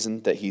you. The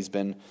reason that he's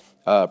been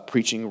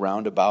preaching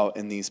round about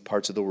in these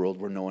parts of the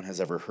world where no one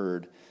has ever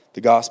heard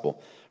the gospel.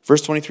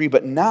 Verse 23,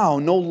 but now,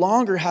 no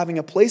longer having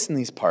a place in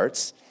these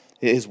parts,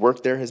 his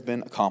work there has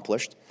been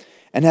accomplished,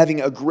 and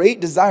having a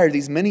great desire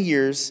these many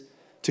years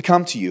to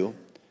come to you,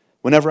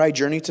 whenever I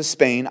journey to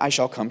Spain, I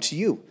shall come to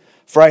you.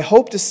 For I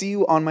hope to see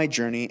you on my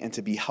journey and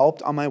to be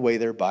helped on my way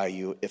there by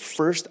you, if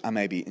first I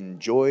may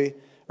enjoy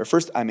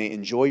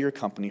your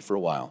company for a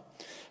while.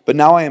 But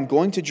now I am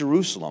going to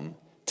Jerusalem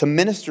to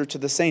minister to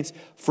the saints,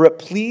 for it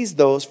pleased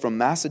those from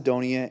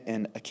Macedonia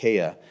and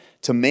Achaia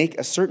to make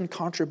a certain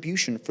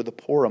contribution for the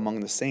poor among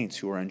the saints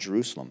who are in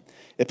Jerusalem.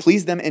 It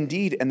pleased them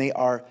indeed, and they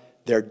are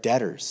their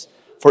debtors.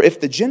 For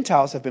if the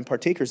Gentiles have been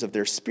partakers of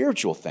their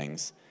spiritual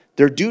things,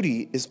 their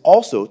duty is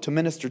also to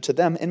minister to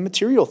them in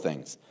material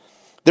things.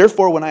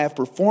 Therefore, when I have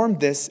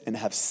performed this and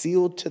have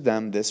sealed to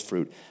them this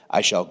fruit,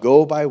 I shall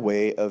go by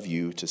way of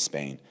you to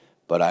Spain.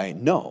 But I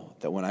know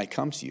that when I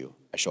come to you,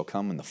 I shall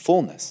come in the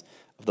fullness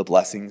of the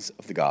blessings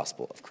of the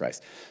gospel of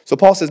Christ. So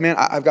Paul says, man,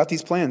 I've got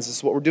these plans. This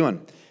is what we're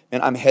doing.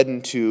 And I'm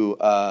heading to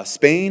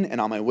Spain, and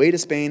on my way to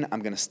Spain,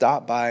 I'm going to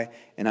stop by,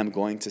 and I'm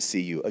going to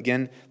see you.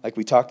 Again, like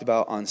we talked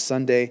about on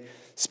Sunday,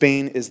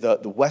 Spain is the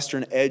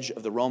western edge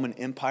of the Roman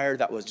Empire.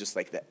 That was just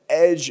like the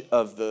edge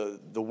of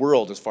the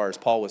world as far as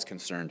Paul was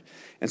concerned.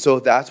 And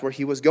so that's where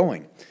he was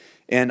going.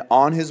 And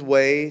on his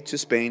way to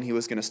Spain, he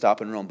was going to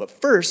stop in Rome. But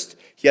first,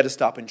 he had to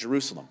stop in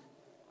Jerusalem.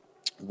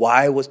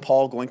 Why was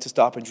Paul going to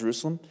stop in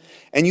Jerusalem?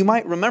 And you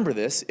might remember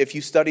this if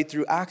you studied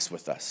through Acts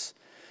with us.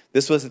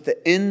 This was at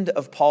the end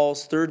of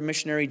Paul's third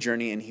missionary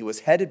journey, and he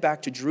was headed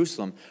back to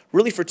Jerusalem,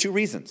 really for 2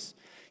 reasons.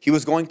 He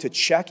was going to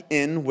check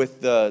in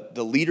with the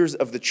leaders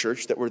of the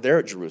church that were there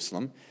at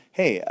Jerusalem.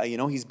 Hey,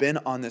 he's been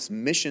on this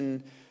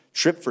mission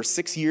trip for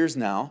 6 years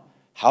now.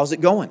 How's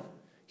it going?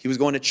 He was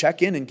going to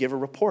check in and give a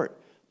report.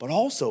 but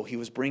also he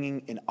was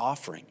bringing an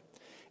offering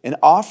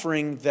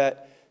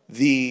that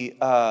the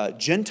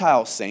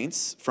Gentile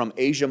saints from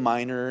Asia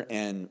Minor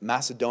and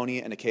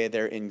Macedonia and Achaia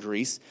there in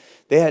Greece,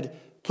 they had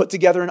put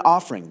together an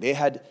offering. They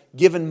had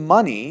given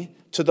money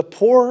to the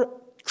poor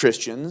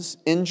Christians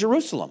in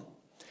Jerusalem.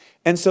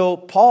 And so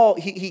Paul,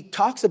 he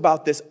talks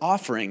about this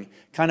offering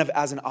kind of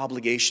as an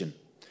obligation,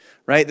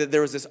 right? That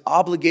there was this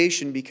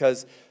obligation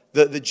because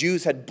the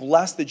Jews had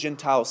blessed the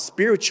Gentiles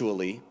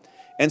spiritually.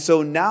 And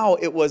so now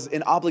it was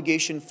an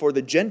obligation for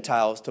the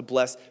Gentiles to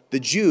bless the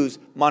Jews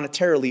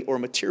monetarily or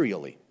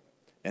materially.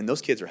 And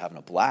those kids are having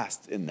a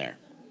blast in there.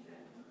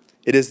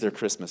 It is their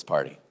Christmas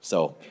party.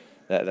 So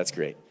that's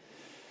great.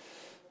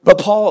 But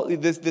Paul,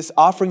 this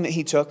offering that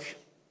he took,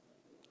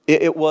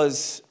 it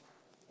was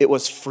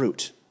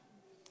fruit.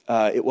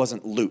 It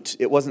wasn't loot.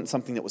 It wasn't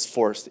something that was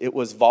forced. It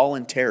was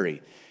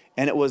voluntary.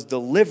 And it was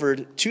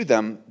delivered to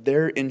them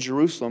there in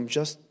Jerusalem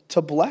just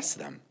to bless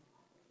them.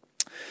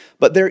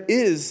 But there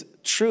is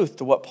truth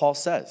to what Paul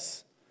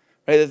says,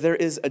 right? That there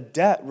is a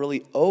debt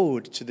really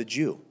owed to the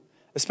Jew,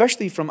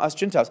 especially from us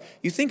Gentiles.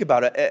 You think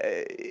about it,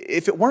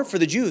 if it weren't for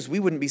the Jews, we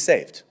wouldn't be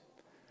saved.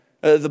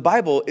 The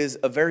Bible is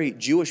a very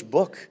Jewish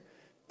book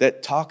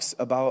that talks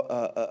about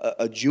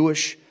a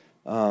Jewish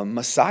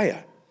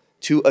Messiah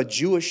to a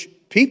Jewish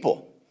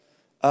people.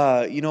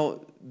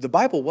 The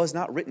Bible was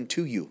not written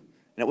to you,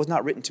 and it was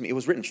not written to me. It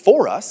was written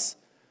for us,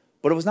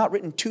 but it was not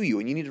written to you,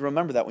 and you need to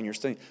remember that when you're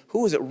studying.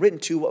 Who was it written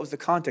to? What was the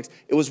context?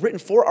 It was written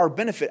for our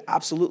benefit,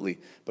 absolutely,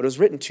 but it was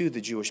written to the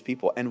Jewish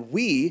people, and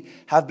we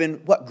have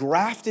been,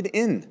 grafted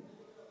in.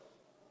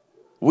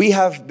 We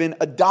have been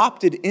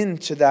adopted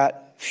into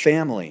that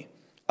family.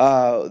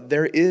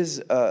 There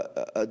is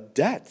a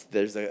debt.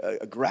 There's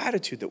a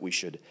gratitude that we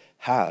should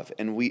have,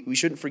 and we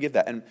shouldn't forget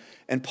that.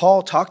 And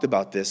Paul talked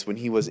about this when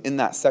he was in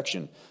that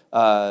section,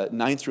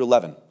 9 through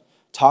 11,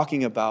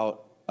 talking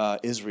about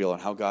Israel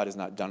and how God is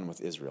not done with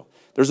Israel.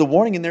 There's a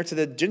warning in there to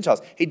the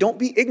Gentiles. Hey, don't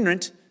be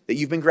ignorant that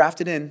you've been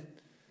grafted in.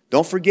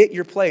 Don't forget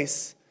your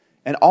place.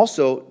 And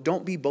also,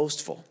 don't be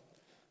boastful.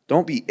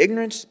 Don't be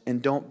ignorant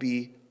and don't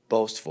be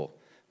boastful.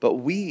 But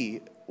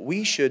we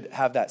should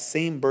have that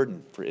same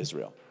burden for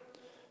Israel,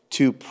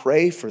 to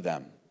pray for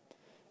them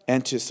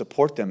and to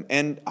support them.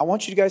 And I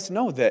want you guys to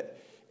know that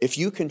if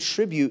you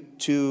contribute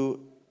to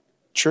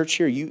church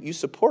here, you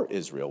support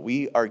Israel.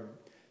 We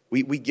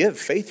give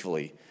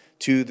faithfully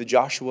to the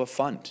Joshua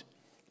Fund.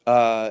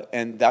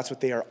 And that's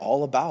what they are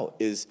all about,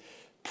 is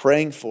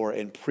praying for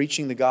and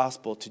preaching the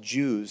gospel to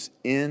Jews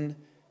in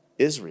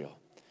Israel.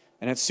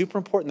 And it's super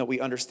important that we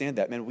understand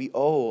that. Man, we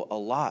owe a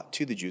lot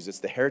to the Jews. It's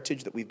the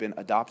heritage that we've been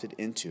adopted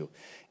into.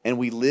 And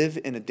we live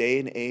in a day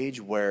and age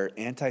where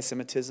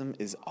anti-Semitism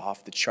is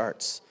off the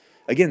charts.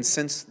 Again,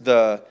 since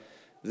the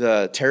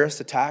terrorist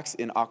attacks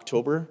in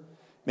October,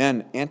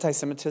 man,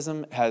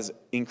 anti-Semitism has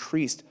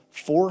increased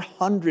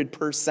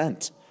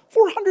 400%.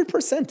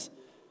 400%.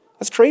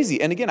 That's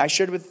crazy. And again, I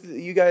shared with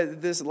you guys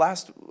this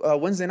last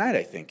Wednesday night,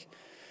 I think.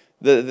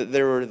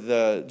 There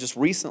were just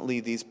recently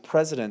these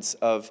presidents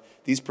of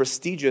these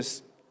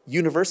prestigious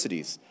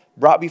universities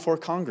brought before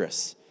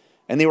Congress.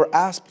 And they were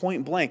asked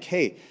point blank,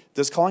 hey,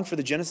 does calling for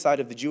the genocide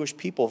of the Jewish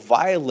people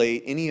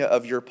violate any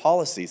of your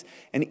policies?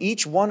 And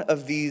each one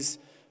of these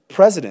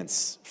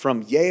presidents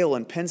from Yale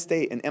and Penn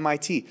State and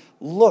MIT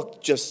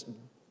looked just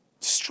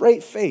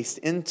straight-faced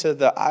into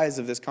the eyes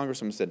of this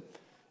congresswoman and said,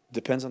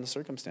 depends on the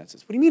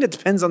circumstances. What do you mean it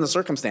depends on the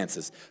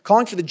circumstances?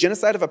 Calling for the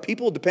genocide of a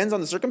people depends on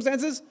the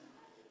circumstances?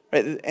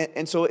 Right?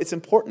 And so it's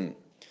important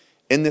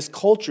in this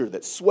culture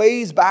that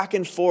sways back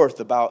and forth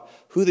about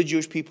who the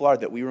Jewish people are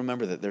that we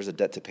remember that there's a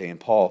debt to pay. And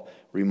Paul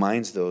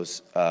reminds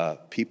those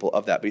people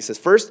of that. But he says,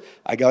 first,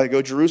 I got to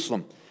go to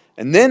Jerusalem.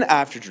 And then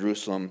after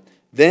Jerusalem,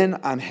 then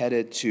I'm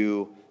headed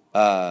to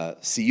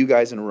see you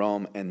guys in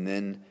Rome and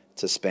then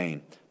to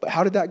Spain. But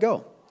how did that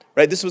go?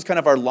 Right? This was kind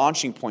of our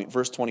launching point,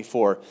 verse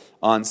 24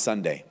 on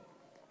Sunday.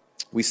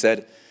 We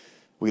said,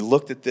 we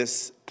looked at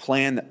this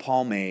plan that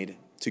Paul made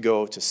to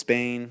go to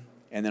Spain,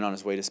 and then on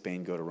his way to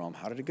Spain, go to Rome.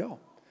 How did it go?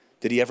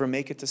 Did he ever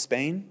make it to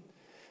Spain?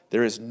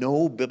 There is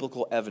no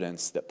biblical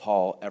evidence that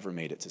Paul ever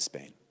made it to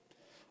Spain.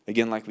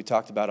 Again, like we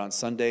talked about on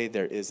Sunday,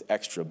 there is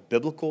extra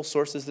biblical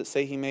sources that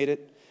say he made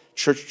it.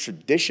 Church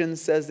tradition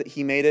says that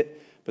he made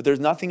it, but there's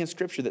nothing in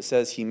Scripture that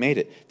says he made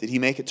it. Did he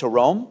make it to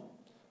Rome?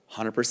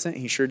 100%,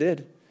 he sure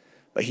did.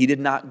 But he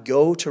did not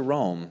go to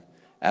Rome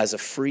as a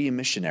free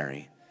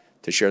missionary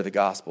to share the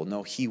gospel.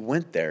 No, he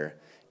went there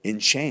in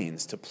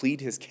chains to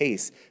plead his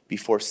case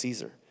before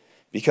Caesar.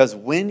 Because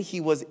when he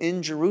was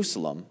in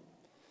Jerusalem,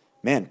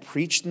 man,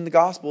 preaching the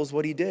gospel is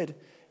what he did.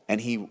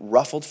 And he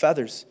ruffled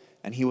feathers,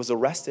 and he was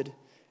arrested,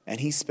 and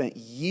he spent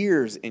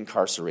years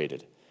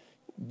incarcerated,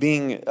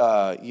 being,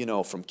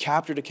 from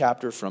captor to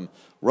captor, from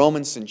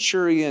Roman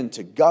centurion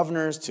to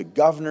governors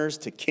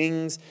to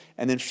kings.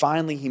 And then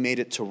finally he made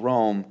it to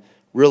Rome,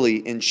 really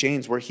in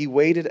chains, where he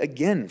waited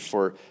again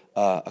for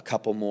a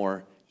couple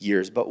more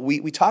years. But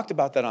we talked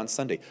about that on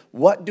Sunday.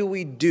 What do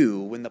we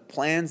do when the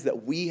plans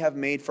that we have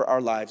made for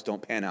our lives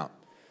don't pan out?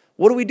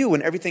 What do we do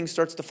when everything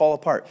starts to fall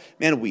apart?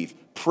 Man, we've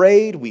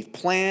prayed, we've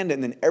planned,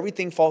 and then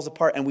everything falls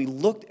apart. And we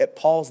looked at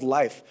Paul's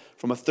life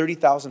from a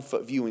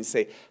 30,000-foot view and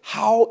say,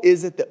 how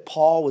is it that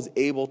Paul was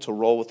able to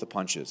roll with the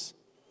punches?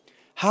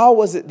 How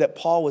was it that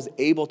Paul was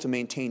able to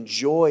maintain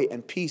joy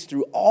and peace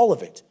through all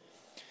of it?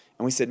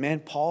 And we said, man,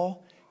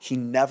 Paul, he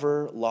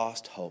never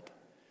lost hope.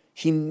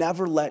 He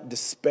never let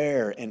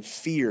despair and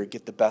fear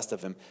get the best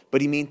of him, but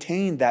he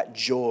maintained that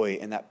joy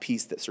and that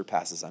peace that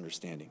surpasses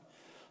understanding.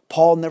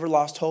 Paul never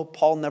lost hope.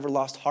 Paul never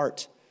lost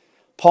heart.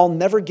 Paul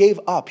never gave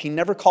up. He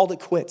never called it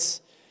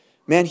quits.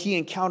 Man, he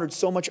encountered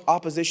so much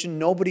opposition,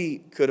 nobody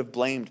could have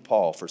blamed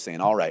Paul for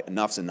saying, all right,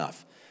 enough's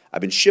enough.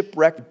 I've been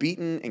shipwrecked,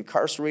 beaten,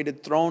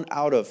 incarcerated, thrown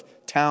out of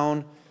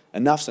town.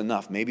 Enough's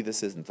enough. Maybe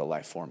this isn't the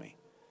life for me.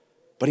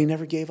 But he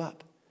never gave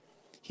up.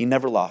 He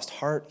never lost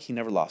heart. He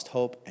never lost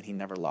hope. And he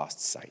never lost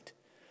sight.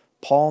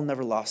 Paul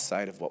never lost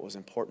sight of what was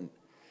important.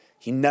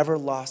 He never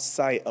lost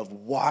sight of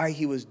why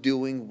he was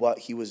doing what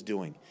he was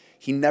doing.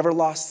 He never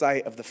lost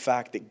sight of the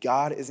fact that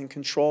God is in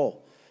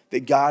control,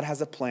 that God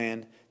has a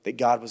plan, that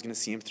God was going to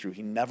see him through.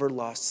 He never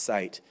lost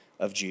sight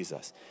of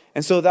Jesus.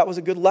 And so that was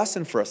a good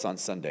lesson for us on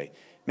Sunday.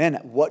 Man,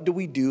 what do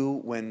we do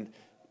when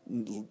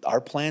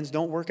our plans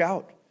don't work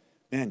out?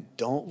 Man,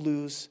 don't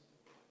lose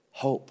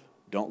hope.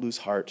 Don't lose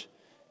heart.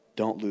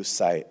 Don't lose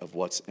sight of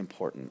what's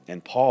important.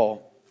 And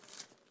Paul,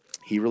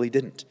 he really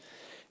didn't.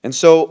 And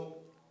so,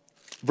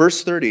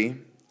 verse 30,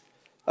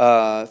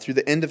 through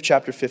the end of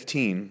chapter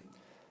 15,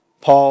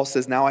 Paul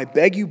says, now I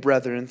beg you,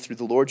 brethren, through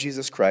the Lord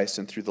Jesus Christ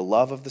and through the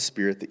love of the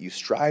Spirit, that you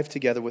strive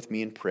together with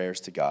me in prayers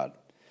to God,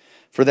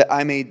 for that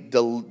I may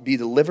be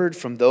delivered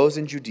from those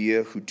in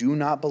Judea who do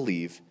not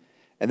believe,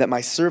 and that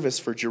my service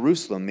for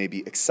Jerusalem may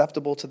be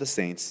acceptable to the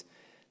saints,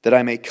 that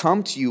I may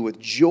come to you with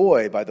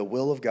joy by the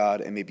will of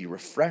God and may be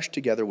refreshed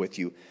together with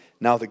you.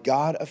 Now the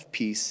God of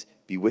peace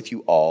be with you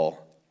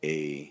all.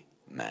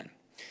 Amen.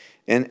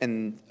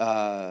 And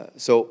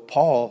so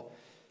Paul,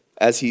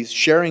 as he's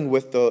sharing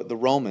with the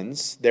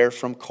Romans there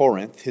from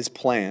Corinth, his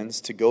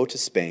plans to go to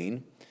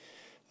Spain,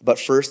 but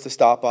first to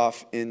stop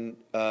off in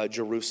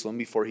Jerusalem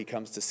before he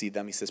comes to see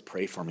them, he says,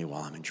 pray for me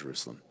while I'm in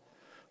Jerusalem.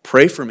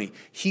 Pray for me.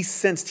 He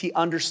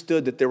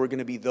understood that there were going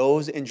to be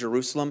those in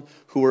Jerusalem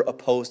who were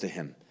opposed to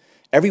him.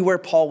 Everywhere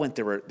Paul went,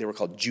 they were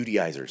called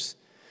Judaizers.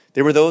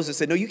 There were those that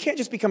said, no, you can't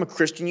just become a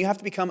Christian. You have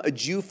to become a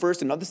Jew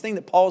first. And this thing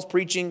that Paul is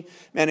preaching,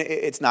 man,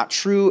 it's not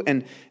true.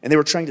 And they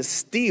were trying to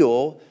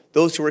steal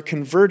those who were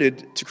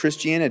converted to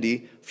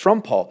Christianity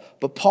from Paul.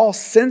 But Paul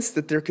sensed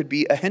that there could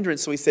be a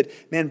hindrance. So he said,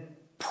 man,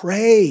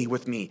 pray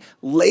with me.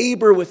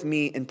 Labor with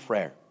me in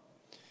prayer.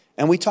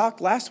 And we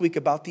talked last week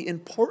about the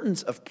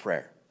importance of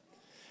prayer.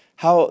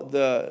 How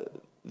the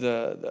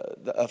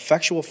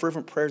effectual,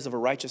 fervent prayers of a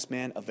righteous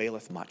man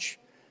availeth much.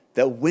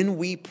 That when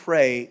we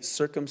pray,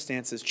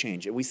 circumstances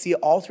change. And we see it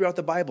all throughout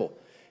the Bible.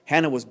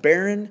 Hannah was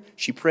barren.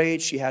 She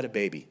prayed. She had a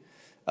baby.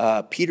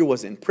 Peter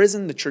was in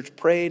prison. The church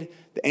prayed.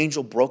 The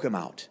angel broke him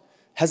out.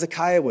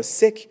 Hezekiah was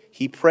sick.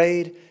 He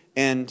prayed.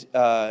 And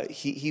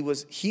he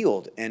was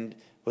healed and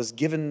was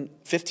given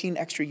 15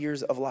 extra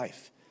years of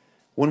life.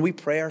 When we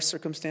pray, our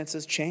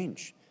circumstances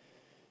change.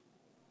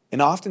 And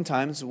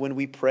oftentimes when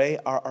we pray,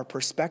 our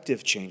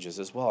perspective changes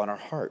as well in our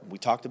heart. We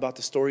talked about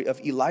the story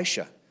of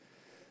Elisha.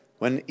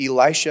 When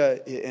Elisha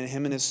and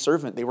him and his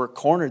servant, they were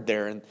cornered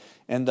there,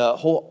 and the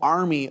whole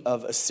army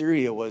of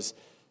Assyria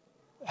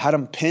had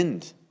them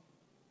pinned.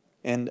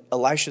 And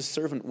Elisha's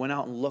servant went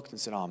out and looked and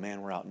said, oh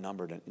man, we're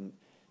outnumbered. And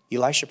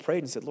Elisha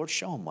prayed and said, Lord,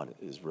 show him what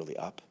is really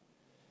up.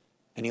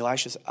 And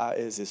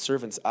his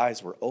servant's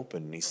eyes were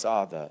open, and he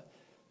saw the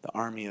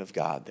army of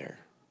God there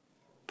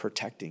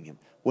protecting him.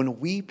 When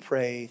we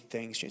pray,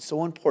 things change.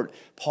 So important.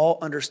 Paul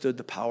understood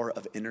the power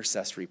of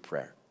intercessory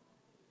prayer.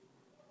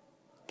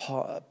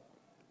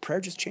 Prayer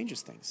just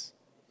changes things.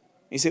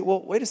 And you say,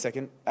 well, wait a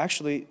second.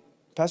 Actually,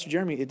 Pastor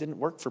Jeremy, it didn't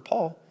work for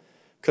Paul.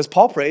 Because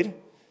Paul prayed,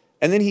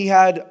 and then he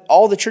had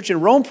all the church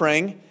in Rome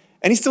praying,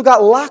 and he still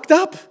got locked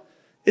up.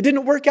 It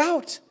didn't work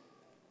out.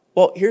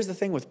 Well, here's the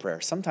thing with prayer.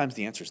 Sometimes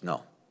the answer is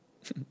no.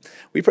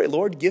 We pray,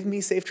 Lord, give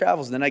me safe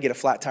travels. And then I get a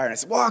flat tire, and I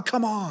say, well,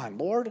 come on,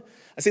 Lord.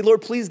 I say,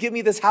 Lord, please give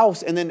me this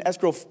house. And then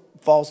escrow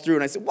falls through,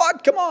 and I say,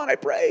 what? Come on, I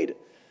prayed.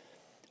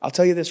 I'll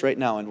tell you this right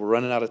now, and we're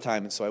running out of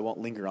time, and so I won't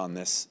linger on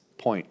this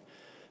point.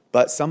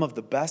 But some of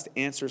the best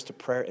answers to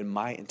prayer in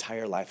my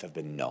entire life have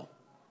been no.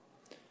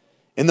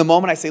 In the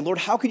moment I say, Lord,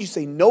 how could you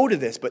say no to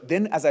this? But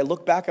then as I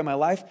look back on my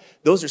life,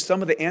 those are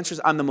some of the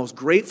answers I'm the most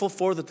grateful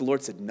for, that the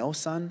Lord said, no,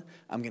 son,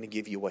 I'm going to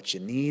give you what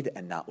you need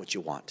and not what you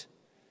want.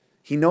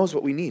 He knows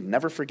what we need.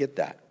 Never forget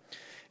that.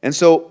 And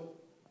so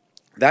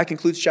that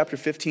concludes chapter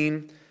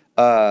 15.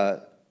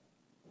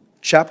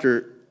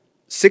 Chapter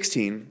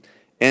 16,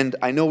 and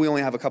I know we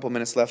only have a couple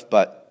minutes left,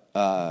 but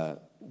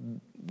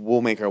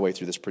we'll make our way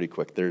through this pretty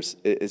quick.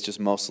 It's just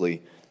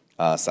mostly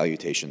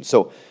salutation.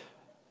 So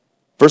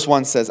verse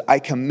 1 says, I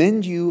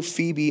commend you,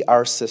 Phoebe,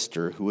 our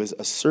sister, who is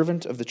a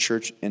servant of the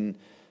church in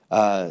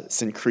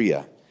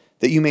Siskiyou,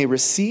 that you may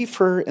receive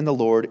her in the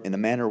Lord in a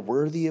manner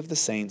worthy of the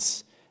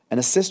saints, and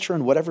assist her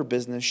in whatever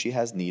business she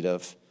has need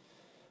of.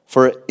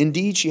 For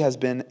indeed she has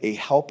been a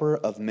helper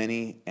of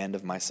many and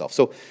of myself.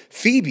 So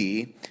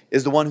Phoebe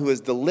is the one who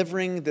is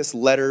delivering this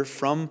letter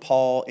from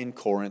Paul in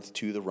Corinth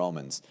to the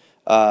Romans.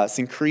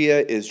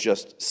 Cenchrea is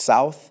just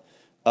south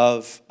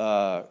of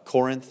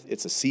Corinth.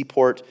 It's a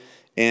seaport.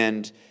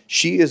 And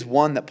she is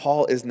one that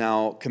Paul is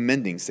now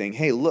commending, saying,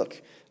 hey,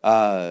 look,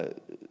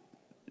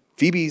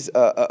 Phoebe's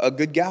a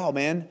good gal,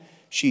 man.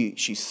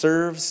 She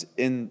serves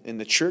in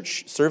the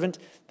church, servant.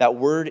 That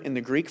word in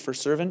the Greek for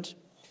servant,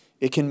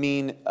 it can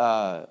mean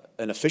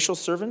an official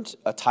servant,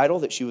 a title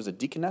that she was a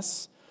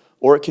deaconess,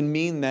 or it can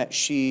mean that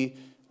she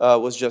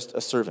was just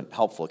a servant,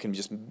 helpful. It can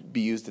just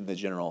be used in the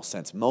general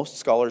sense. Most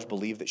scholars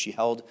believe that she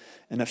held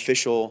an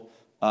official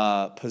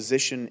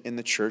position in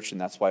the church, and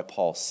that's why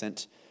Paul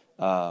sent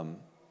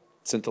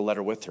the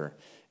letter with her.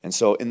 And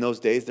so in those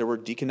days, there were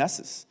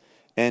deaconesses,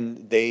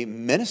 and they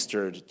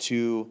ministered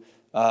to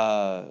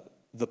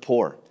the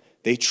poor.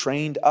 They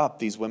trained up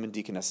these women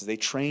deaconesses. They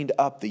trained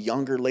up the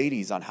younger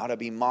ladies on how to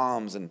be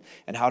moms and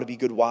how to be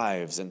good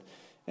wives. And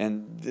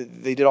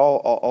they did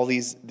all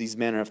these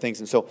manner of things.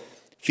 And so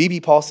Phoebe,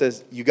 Paul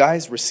says, you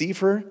guys receive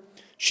her.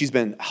 She's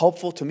been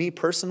helpful to me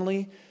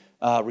personally.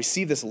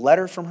 Receive this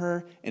letter from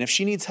her. And if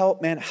she needs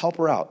help, man, help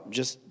her out.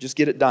 Just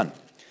get it done.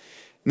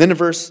 And then in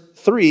verse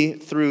 3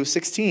 through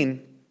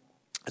 16,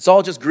 it's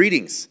all just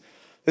greetings.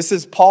 This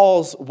is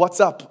Paul's what's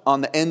up on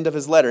the end of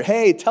his letter.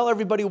 Hey, tell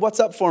everybody what's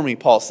up for me,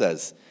 Paul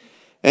says.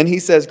 And he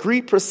says,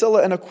 greet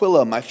Priscilla and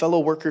Aquila, my fellow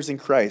workers in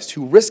Christ,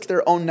 who risked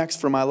their own necks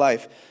for my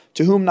life,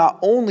 to whom not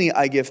only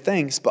I give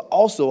thanks, but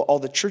also all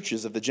the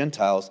churches of the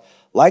Gentiles.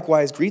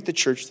 Likewise, greet the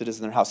church that is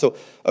in their house. So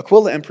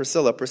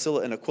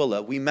Priscilla and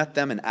Aquila, we met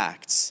them in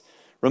Acts.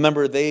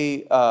 Remember,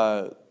 they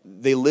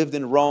lived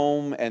in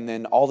Rome, and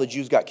then all the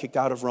Jews got kicked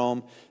out of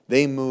Rome.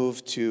 They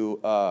moved to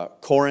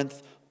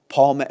Corinth.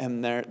 Paul met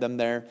them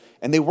there,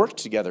 and they worked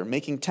together,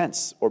 making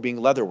tents or being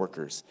leather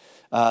workers.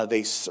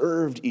 They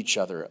served each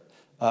other.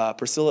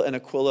 Priscilla and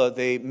Aquila,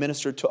 they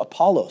ministered to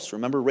Apollos.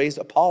 Remember, raised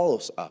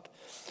Apollos up.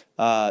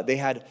 They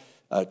had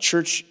a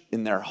church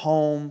in their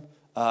home.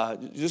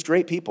 Just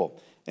great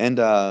people. And,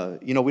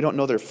 we don't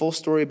know their full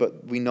story,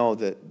 but we know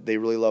that they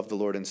really loved the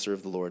Lord and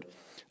served the Lord.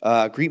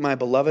 Greet my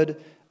beloved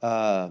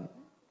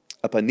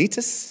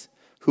Epanetus,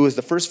 who is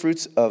the first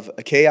fruits of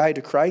Achaia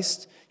to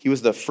Christ. He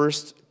was the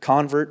first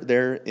convert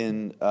there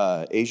in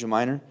Asia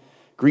Minor.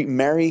 Greet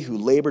Mary, who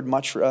labored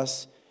much for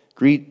us.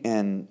 Greet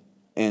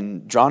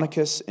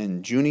Andronicus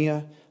and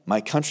Junia,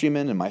 my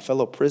countrymen and my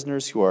fellow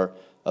prisoners who are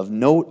of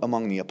note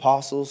among the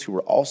apostles who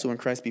were also in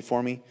Christ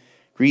before me.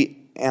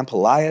 Greet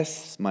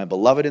Amplias, my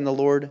beloved in the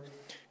Lord.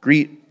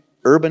 Greet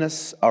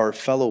Urbanus, our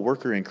fellow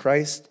worker in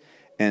Christ,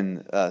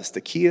 and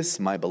Siskiyou,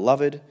 my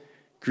beloved.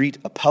 Greet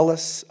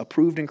Apelles,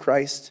 approved in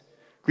Christ.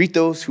 Greet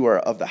those who are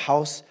of the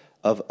house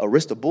of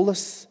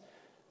Aristobulus.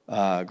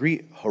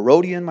 Greet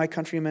Herodian, my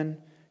countrymen.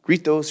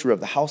 Greet those who are of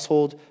the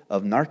household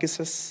of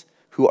Narcissus,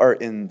 who are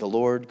in the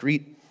Lord.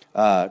 Greet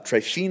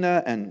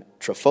Tryphena and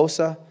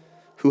Tryphosa,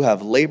 who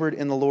have labored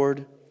in the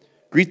Lord.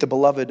 Greet the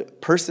beloved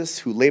Persis,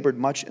 who labored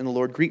much in the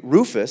Lord. Greet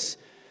Rufus.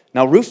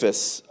 Now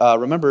Rufus,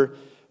 remember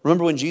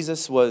when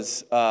Jesus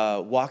was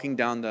walking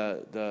down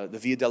the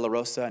Via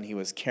Dolorosa, and he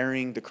was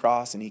carrying the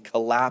cross, and he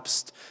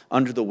collapsed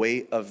under the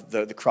weight of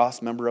the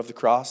cross, member of the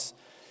cross.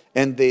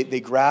 And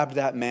they grabbed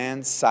that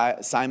man,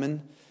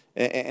 Simon,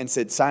 and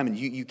said, Simon,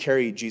 you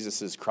carry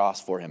Jesus'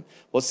 cross for him.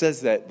 Well, it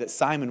says that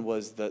Simon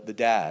was the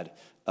dad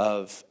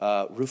of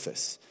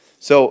Rufus.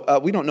 So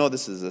we don't know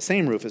this is the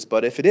same Rufus,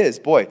 but if it is,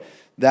 boy,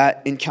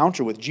 that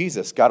encounter with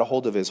Jesus got a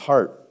hold of his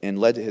heart and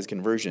led to his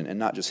conversion, and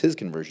not just his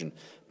conversion,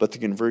 but the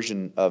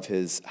conversion of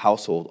his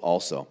household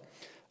also.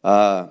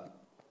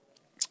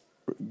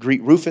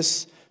 Greet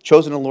Rufus,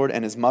 chosen of the Lord,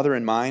 and his mother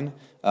and mine.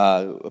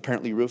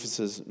 Apparently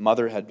Rufus's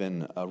mother had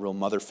been a real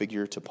mother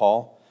figure to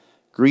Paul.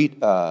 Greet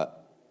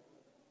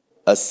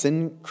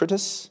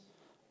Asyncritus,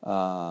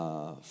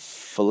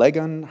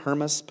 Phlegon,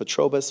 Hermas,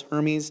 Patrobas,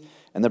 Hermes,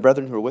 and the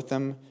brethren who are with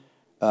them.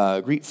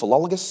 Greet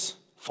Philologus,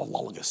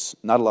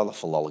 not a lot of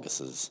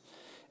Philologuses,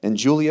 and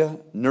Julia,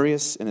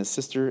 Nereus and his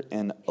sister,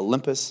 and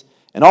Olympus,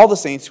 and all the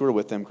saints who are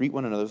with them. Greet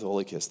one another with a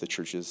holy kiss. The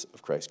churches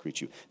of Christ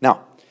greet you.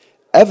 Now,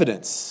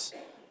 evidence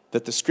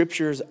that the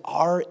scriptures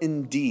are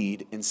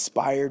indeed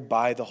inspired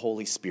by the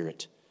Holy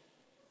Spirit.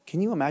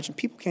 Can you imagine?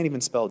 People can't even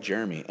spell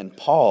Jeremey, and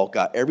Paul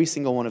got every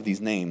single one of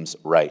these names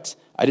right.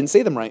 I didn't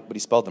say them right, but he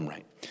spelled them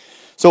right.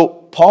 So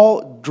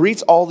Paul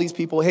greets all these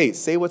people. Hey,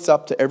 say what's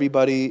up to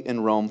everybody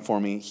in Rome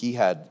for me. He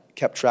had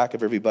kept track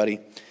of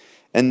everybody.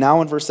 And now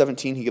in verse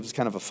 17, he gives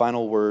kind of a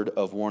final word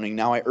of warning.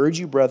 Now I urge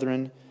you,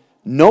 brethren,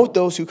 note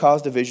those who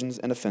cause divisions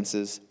and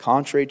offenses,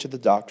 contrary to the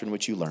doctrine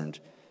which you learned,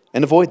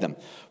 and avoid them.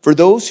 For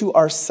those who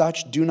are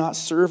such do not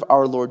serve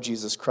our Lord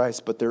Jesus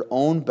Christ, but their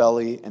own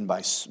belly, and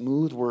by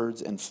smooth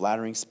words and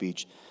flattering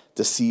speech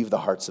deceive the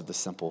hearts of the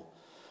simple.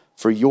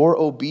 For your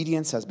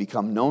obedience has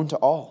become known to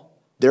all.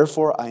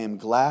 Therefore I am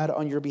glad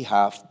on your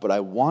behalf, but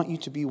I want you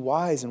to be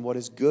wise in what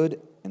is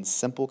good and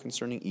simple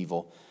concerning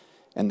evil.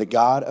 And the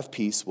God of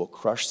peace will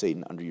crush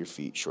Satan under your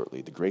feet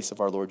shortly. The grace of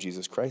our Lord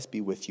Jesus Christ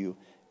be with you.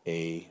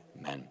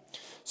 Amen.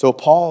 So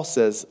Paul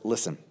says,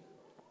 listen.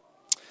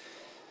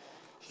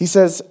 He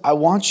says, I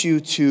want you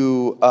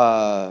to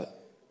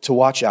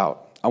watch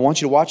out. I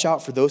want you to watch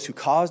out for those who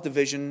cause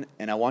division,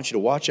 and I want you to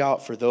watch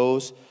out for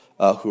those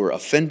who are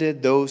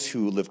offended, those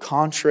who live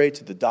contrary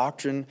to the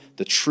doctrine,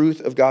 the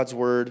truth of God's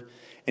word.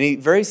 And he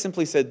very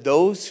simply said,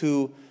 those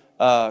who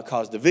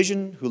cause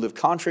division, who live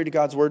contrary to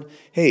God's word,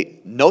 hey,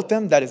 note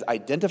them, that is,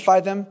 identify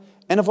them,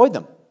 and avoid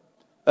them.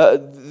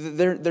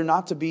 They're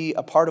not to be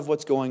a part of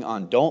what's going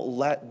on. Don't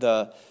let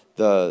the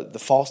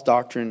false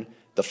doctrine,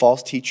 the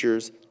false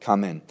teachers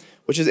come in.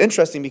 Which is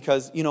interesting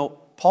because,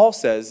 Paul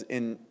says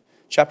in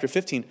chapter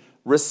 15,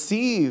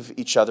 receive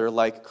each other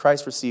like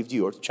Christ received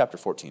you, or chapter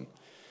 14.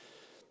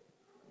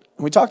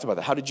 And we talked about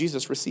that. How did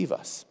Jesus receive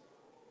us?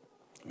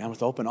 Man,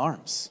 with open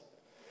arms.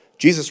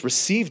 Jesus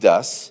received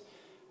us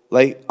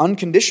like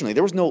unconditionally.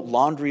 There was no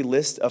laundry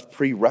list of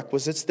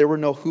prerequisites. There were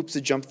no hoops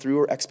to jump through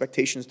or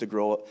expectations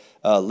to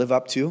live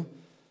up to.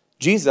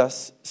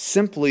 Jesus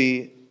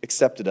simply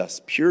accepted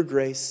us. Pure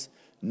grace,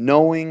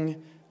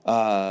 knowing,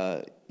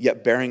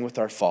 yet bearing with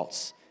our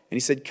faults. And he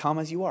said, come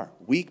as you are.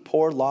 Weak,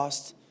 poor,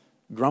 lost,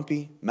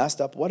 grumpy, messed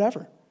up,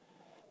 whatever.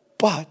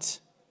 But,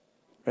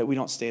 right, we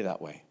don't stay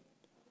that way.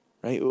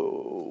 Right?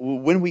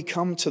 When we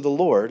come to the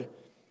Lord,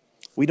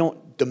 we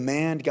don't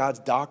demand God's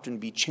doctrine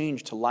be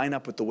changed to line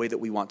up with the way that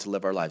we want to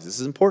live our lives. This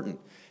is important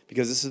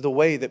because this is the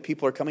way that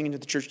people are coming into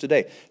the church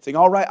today. Saying,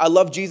 all right, I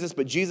love Jesus,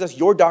 but Jesus,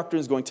 your doctrine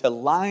is going to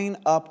line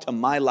up to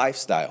my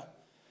lifestyle.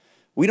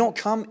 We don't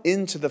come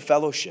into the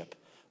fellowship.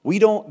 We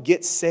don't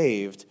get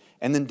saved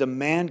and then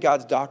demand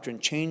God's doctrine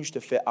change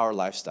to fit our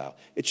lifestyle.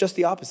 It's just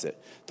the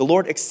opposite. The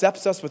Lord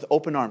accepts us with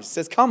open arms. He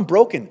says, come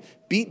broken,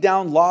 beat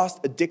down, lost,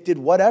 addicted,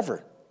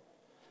 whatever.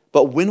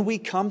 But when we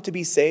come to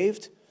be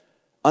saved,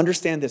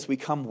 understand this, we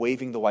come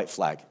waving the white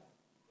flag.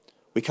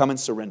 We come in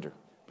surrender.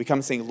 We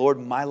come saying, Lord,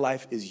 my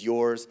life is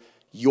yours.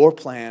 Your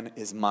plan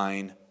is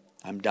mine.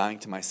 I'm dying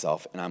to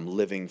myself and I'm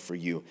living for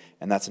you.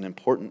 And that's an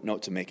important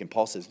note to make. And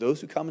Paul says,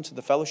 those who come into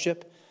the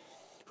fellowship,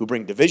 who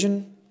bring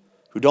division,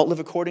 who don't live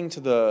according to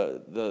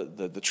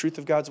the truth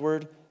of God's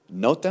word,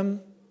 note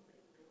them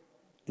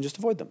and just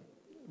avoid them.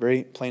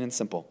 Very plain and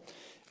simple.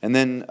 And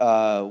then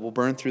we'll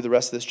burn through the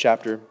rest of this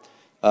chapter.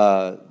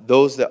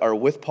 Those that are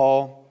with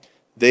Paul,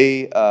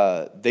 they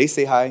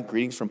say hi.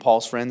 Greetings from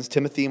Paul's friends.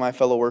 Timothy, my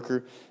fellow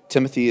worker.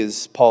 Timothy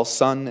is Paul's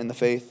son in the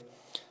faith.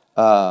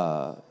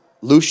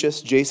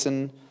 Lucius,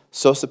 Jason,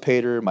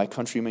 Sosipater, my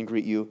countrymen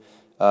greet you.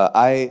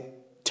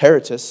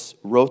 Tertius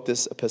wrote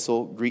this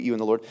epistle, greet you in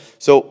the Lord.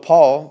 So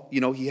Paul,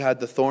 he had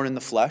the thorn in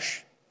the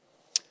flesh,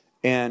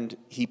 and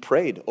he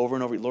prayed over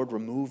and over, Lord,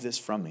 remove this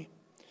from me.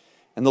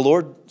 And the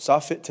Lord saw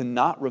fit to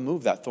not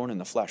remove that thorn in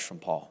the flesh from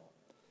Paul.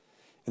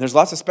 And there's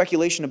lots of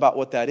speculation about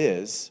what that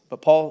is,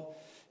 but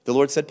the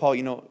Lord said,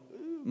 Paul,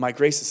 my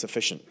grace is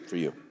sufficient for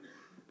you.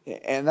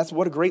 And that's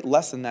what a great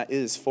lesson that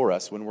is for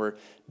us when we're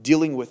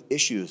dealing with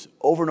issues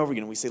over and over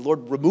again. We say,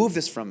 Lord, remove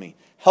this from me.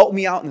 Help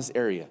me out in this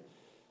area.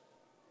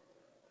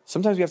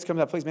 Sometimes we have to come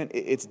to that place, man,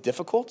 it's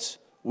difficult.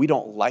 We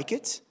don't like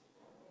it.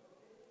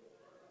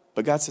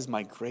 But God says,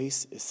 my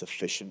grace is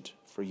sufficient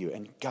for you.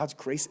 And God's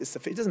grace is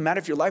sufficient. It doesn't matter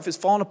if your life is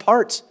falling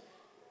apart.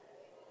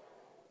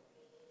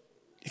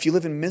 If you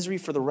live in misery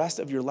for the rest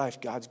of your life,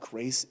 God's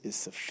grace is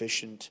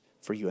sufficient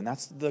for you. And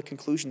that's the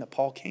conclusion that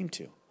Paul came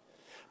to.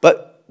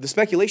 But the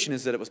speculation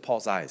is that it was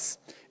Paul's eyes.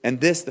 And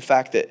the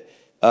fact that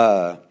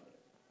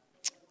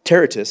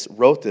Tertius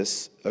wrote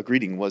this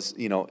greeting was,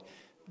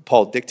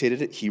 Paul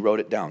dictated it, he wrote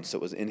it down, so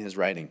it was in his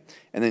writing.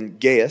 And then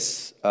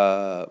Gaius,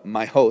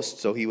 my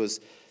host,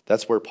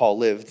 that's where Paul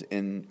lived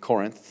in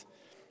Corinth,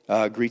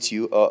 greets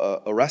you.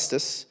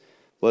 Orestes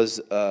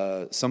was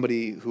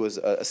somebody who was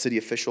a city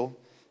official,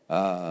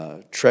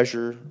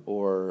 treasurer,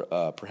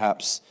 or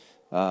perhaps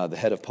the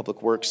head of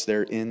public works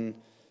there in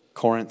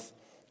Corinth.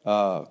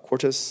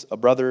 Quartus, a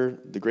brother,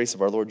 the grace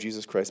of our Lord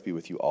Jesus Christ be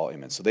with you all.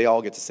 Amen. So they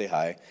all get to say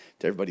hi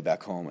to everybody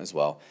back home as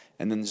well.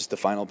 And then just the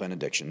final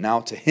benediction. Now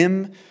to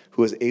him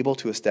who is able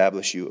to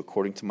establish you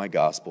according to my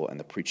gospel and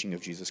the preaching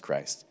of Jesus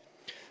Christ,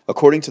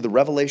 according to the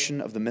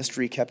revelation of the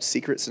mystery kept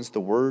secret since the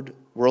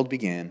world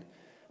began,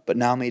 but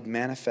now made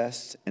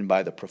manifest and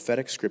by the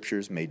prophetic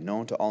scriptures made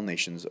known to all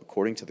nations,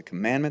 according to the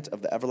commandment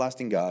of the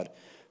everlasting God,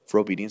 for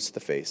obedience to the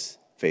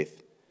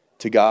faith.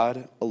 To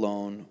God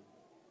alone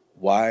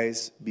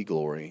wise be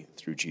glory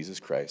through Jesus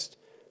Christ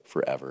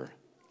forever.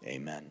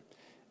 Amen.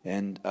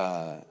 And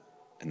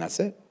that's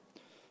it.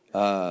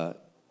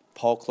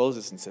 Paul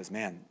closes and says,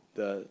 man,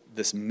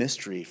 this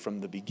mystery from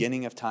the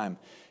beginning of time,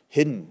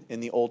 hidden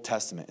in the Old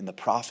Testament, in the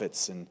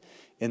prophets, and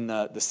in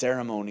the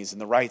ceremonies, and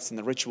the rites, and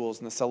the rituals,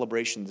 and the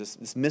celebrations,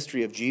 this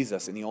mystery of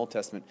Jesus in the Old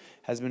Testament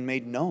has been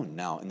made known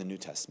now in the New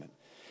Testament.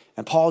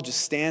 And Paul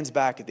just stands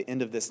back at the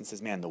end of this and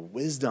says, man, the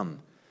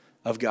wisdom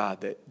of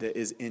God that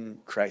is in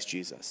Christ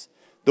Jesus.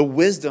 The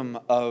wisdom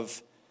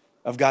of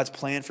God's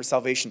plan for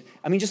salvation.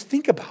 I mean, just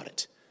think about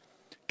it.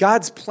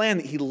 God's plan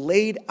that he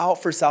laid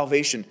out for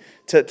salvation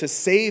to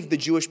save the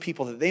Jewish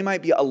people, that they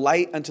might be a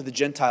light unto the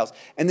Gentiles,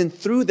 and then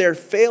through their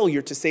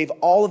failure to save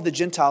all of the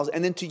Gentiles,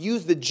 and then to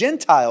use the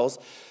Gentiles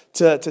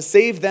to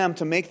save them,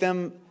 to make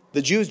them,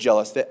 the Jews,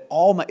 jealous, that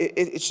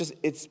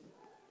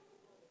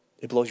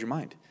it blows your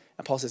mind.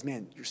 And Paul says,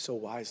 man, you're so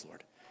wise,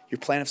 Lord. Your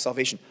plan of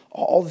salvation,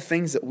 all the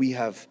things that we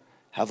have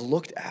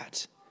looked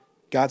at,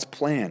 God's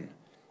plan,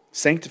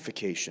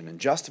 sanctification and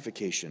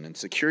justification and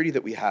security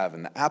that we have,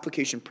 and the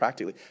application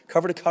practically,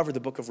 cover to cover, the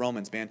book of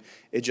Romans, man,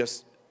 it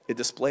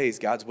displays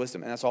God's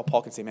wisdom. And that's all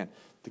Paul can say, man,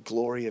 the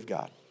glory of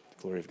God,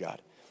 the glory of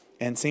God.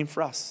 And same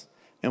for us.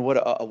 And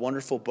what a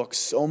wonderful book.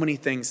 So many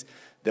things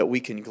that we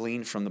can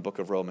glean from the book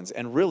of Romans.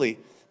 And really,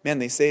 man,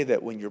 they say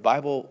that when your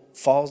Bible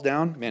falls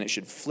down, man, it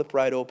should flip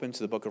right open to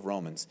the book of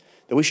Romans.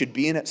 That we should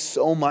be in it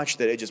so much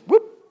that it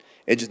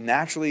just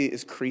naturally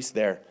is creased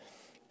there.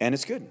 And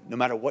it's good. No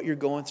matter what you're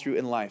going through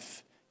in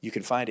life, you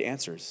can find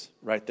answers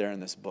right there in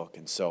this book.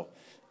 And so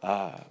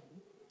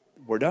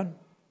we're done.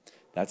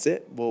 That's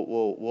it.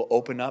 We'll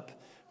open up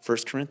 1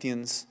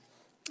 Corinthians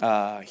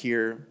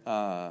here,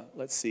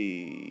 let's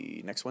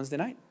see, next Wednesday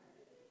night?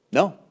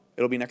 No,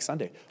 it'll be next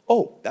Sunday.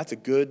 Oh, that's a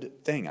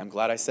good thing. I'm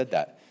glad I said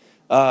that.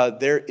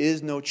 There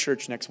is no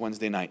church next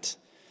Wednesday night.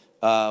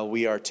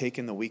 We are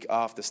taking the week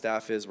off. The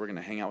staff is. We're going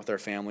to hang out with our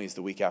families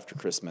the week after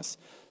Christmas.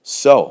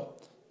 So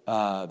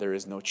there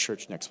is no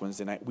church next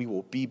Wednesday night. We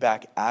will be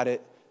back at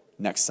it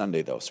next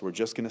Sunday, though. So we're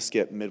just going to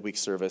skip midweek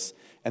service.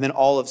 And then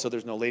so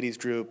there's no ladies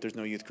group. There's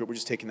no youth group. We're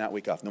just taking that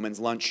week off. No men's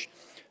lunch.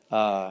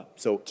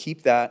 So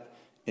keep that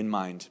in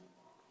mind.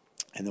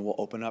 And then we'll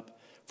open up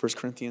 1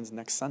 Corinthians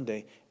next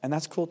Sunday. And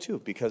that's cool, too,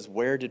 because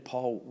where did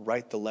Paul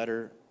write the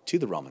letter to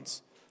the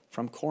Romans?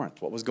 From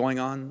Corinth. What was going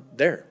on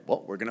there?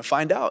 Well, we're going to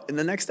find out in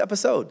the next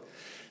episode.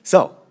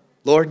 So,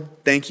 Lord,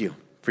 thank you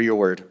for your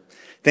word.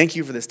 Thank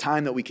you for this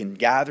time that we can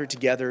gather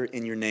together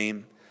in your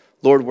name.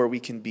 Lord, where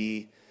we can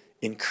be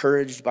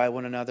encouraged by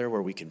one another,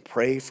 where we can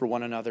pray for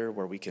one another,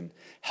 where we can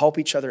help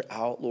each other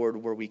out,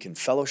 Lord, where we can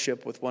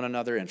fellowship with one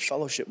another and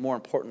fellowship more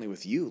importantly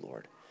with you,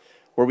 Lord,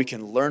 where we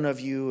can learn of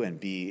you and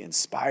be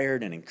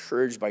inspired and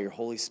encouraged by your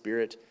Holy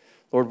Spirit.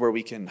 Lord, where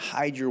we can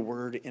hide your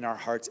word in our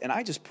hearts. And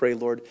I just pray,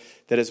 Lord,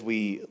 that as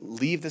we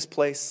leave this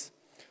place,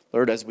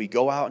 Lord, as we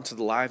go out into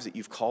the lives that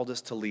you've called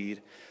us to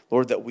lead,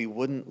 Lord, that we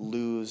wouldn't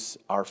lose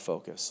our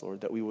focus,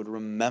 Lord, that we would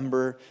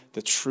remember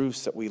the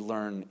truths that we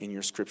learn in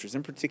your scriptures,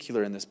 in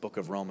particular in this book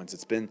of Romans.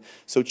 It's been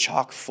so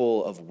chock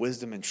full of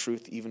wisdom and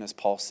truth, even as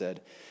Paul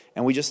said.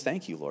 And we just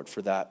thank you, Lord,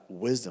 for that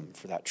wisdom,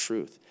 for that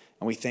truth.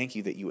 And we thank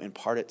you that you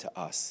impart it to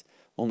us.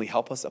 Only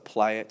help us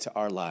apply it to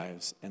our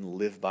lives and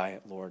live by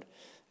it, Lord,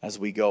 as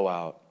we go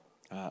out.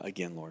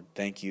 Again, Lord,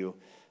 thank you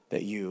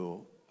that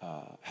you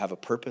have a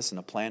purpose and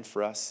a plan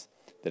for us,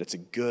 that it's a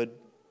good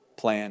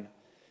plan,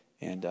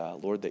 and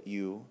Lord, that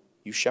you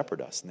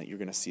shepherd us and that you're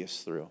going to see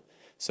us through.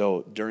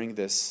 So during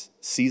this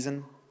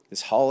season,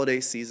 this holiday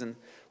season,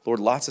 Lord,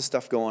 lots of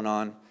stuff going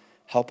on.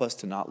 Help us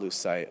to not lose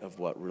sight of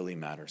what really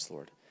matters,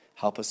 Lord.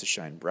 Help us to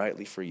shine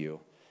brightly for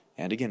you.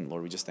 And again,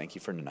 Lord, we just thank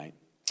you for tonight.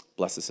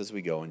 Bless us as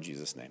we go in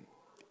Jesus' name.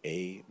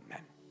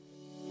 Amen.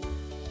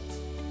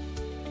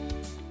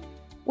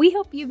 We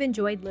hope you've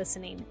enjoyed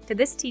listening to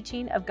this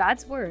teaching of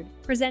God's Word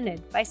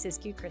presented by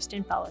Siskiyou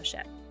Christian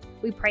Fellowship.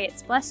 We pray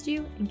it's blessed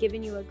you and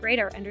given you a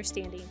greater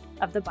understanding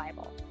of the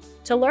Bible.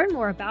 To learn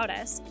more about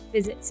us,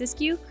 visit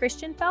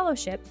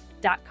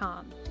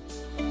SiskiyouChristianFellowship.com.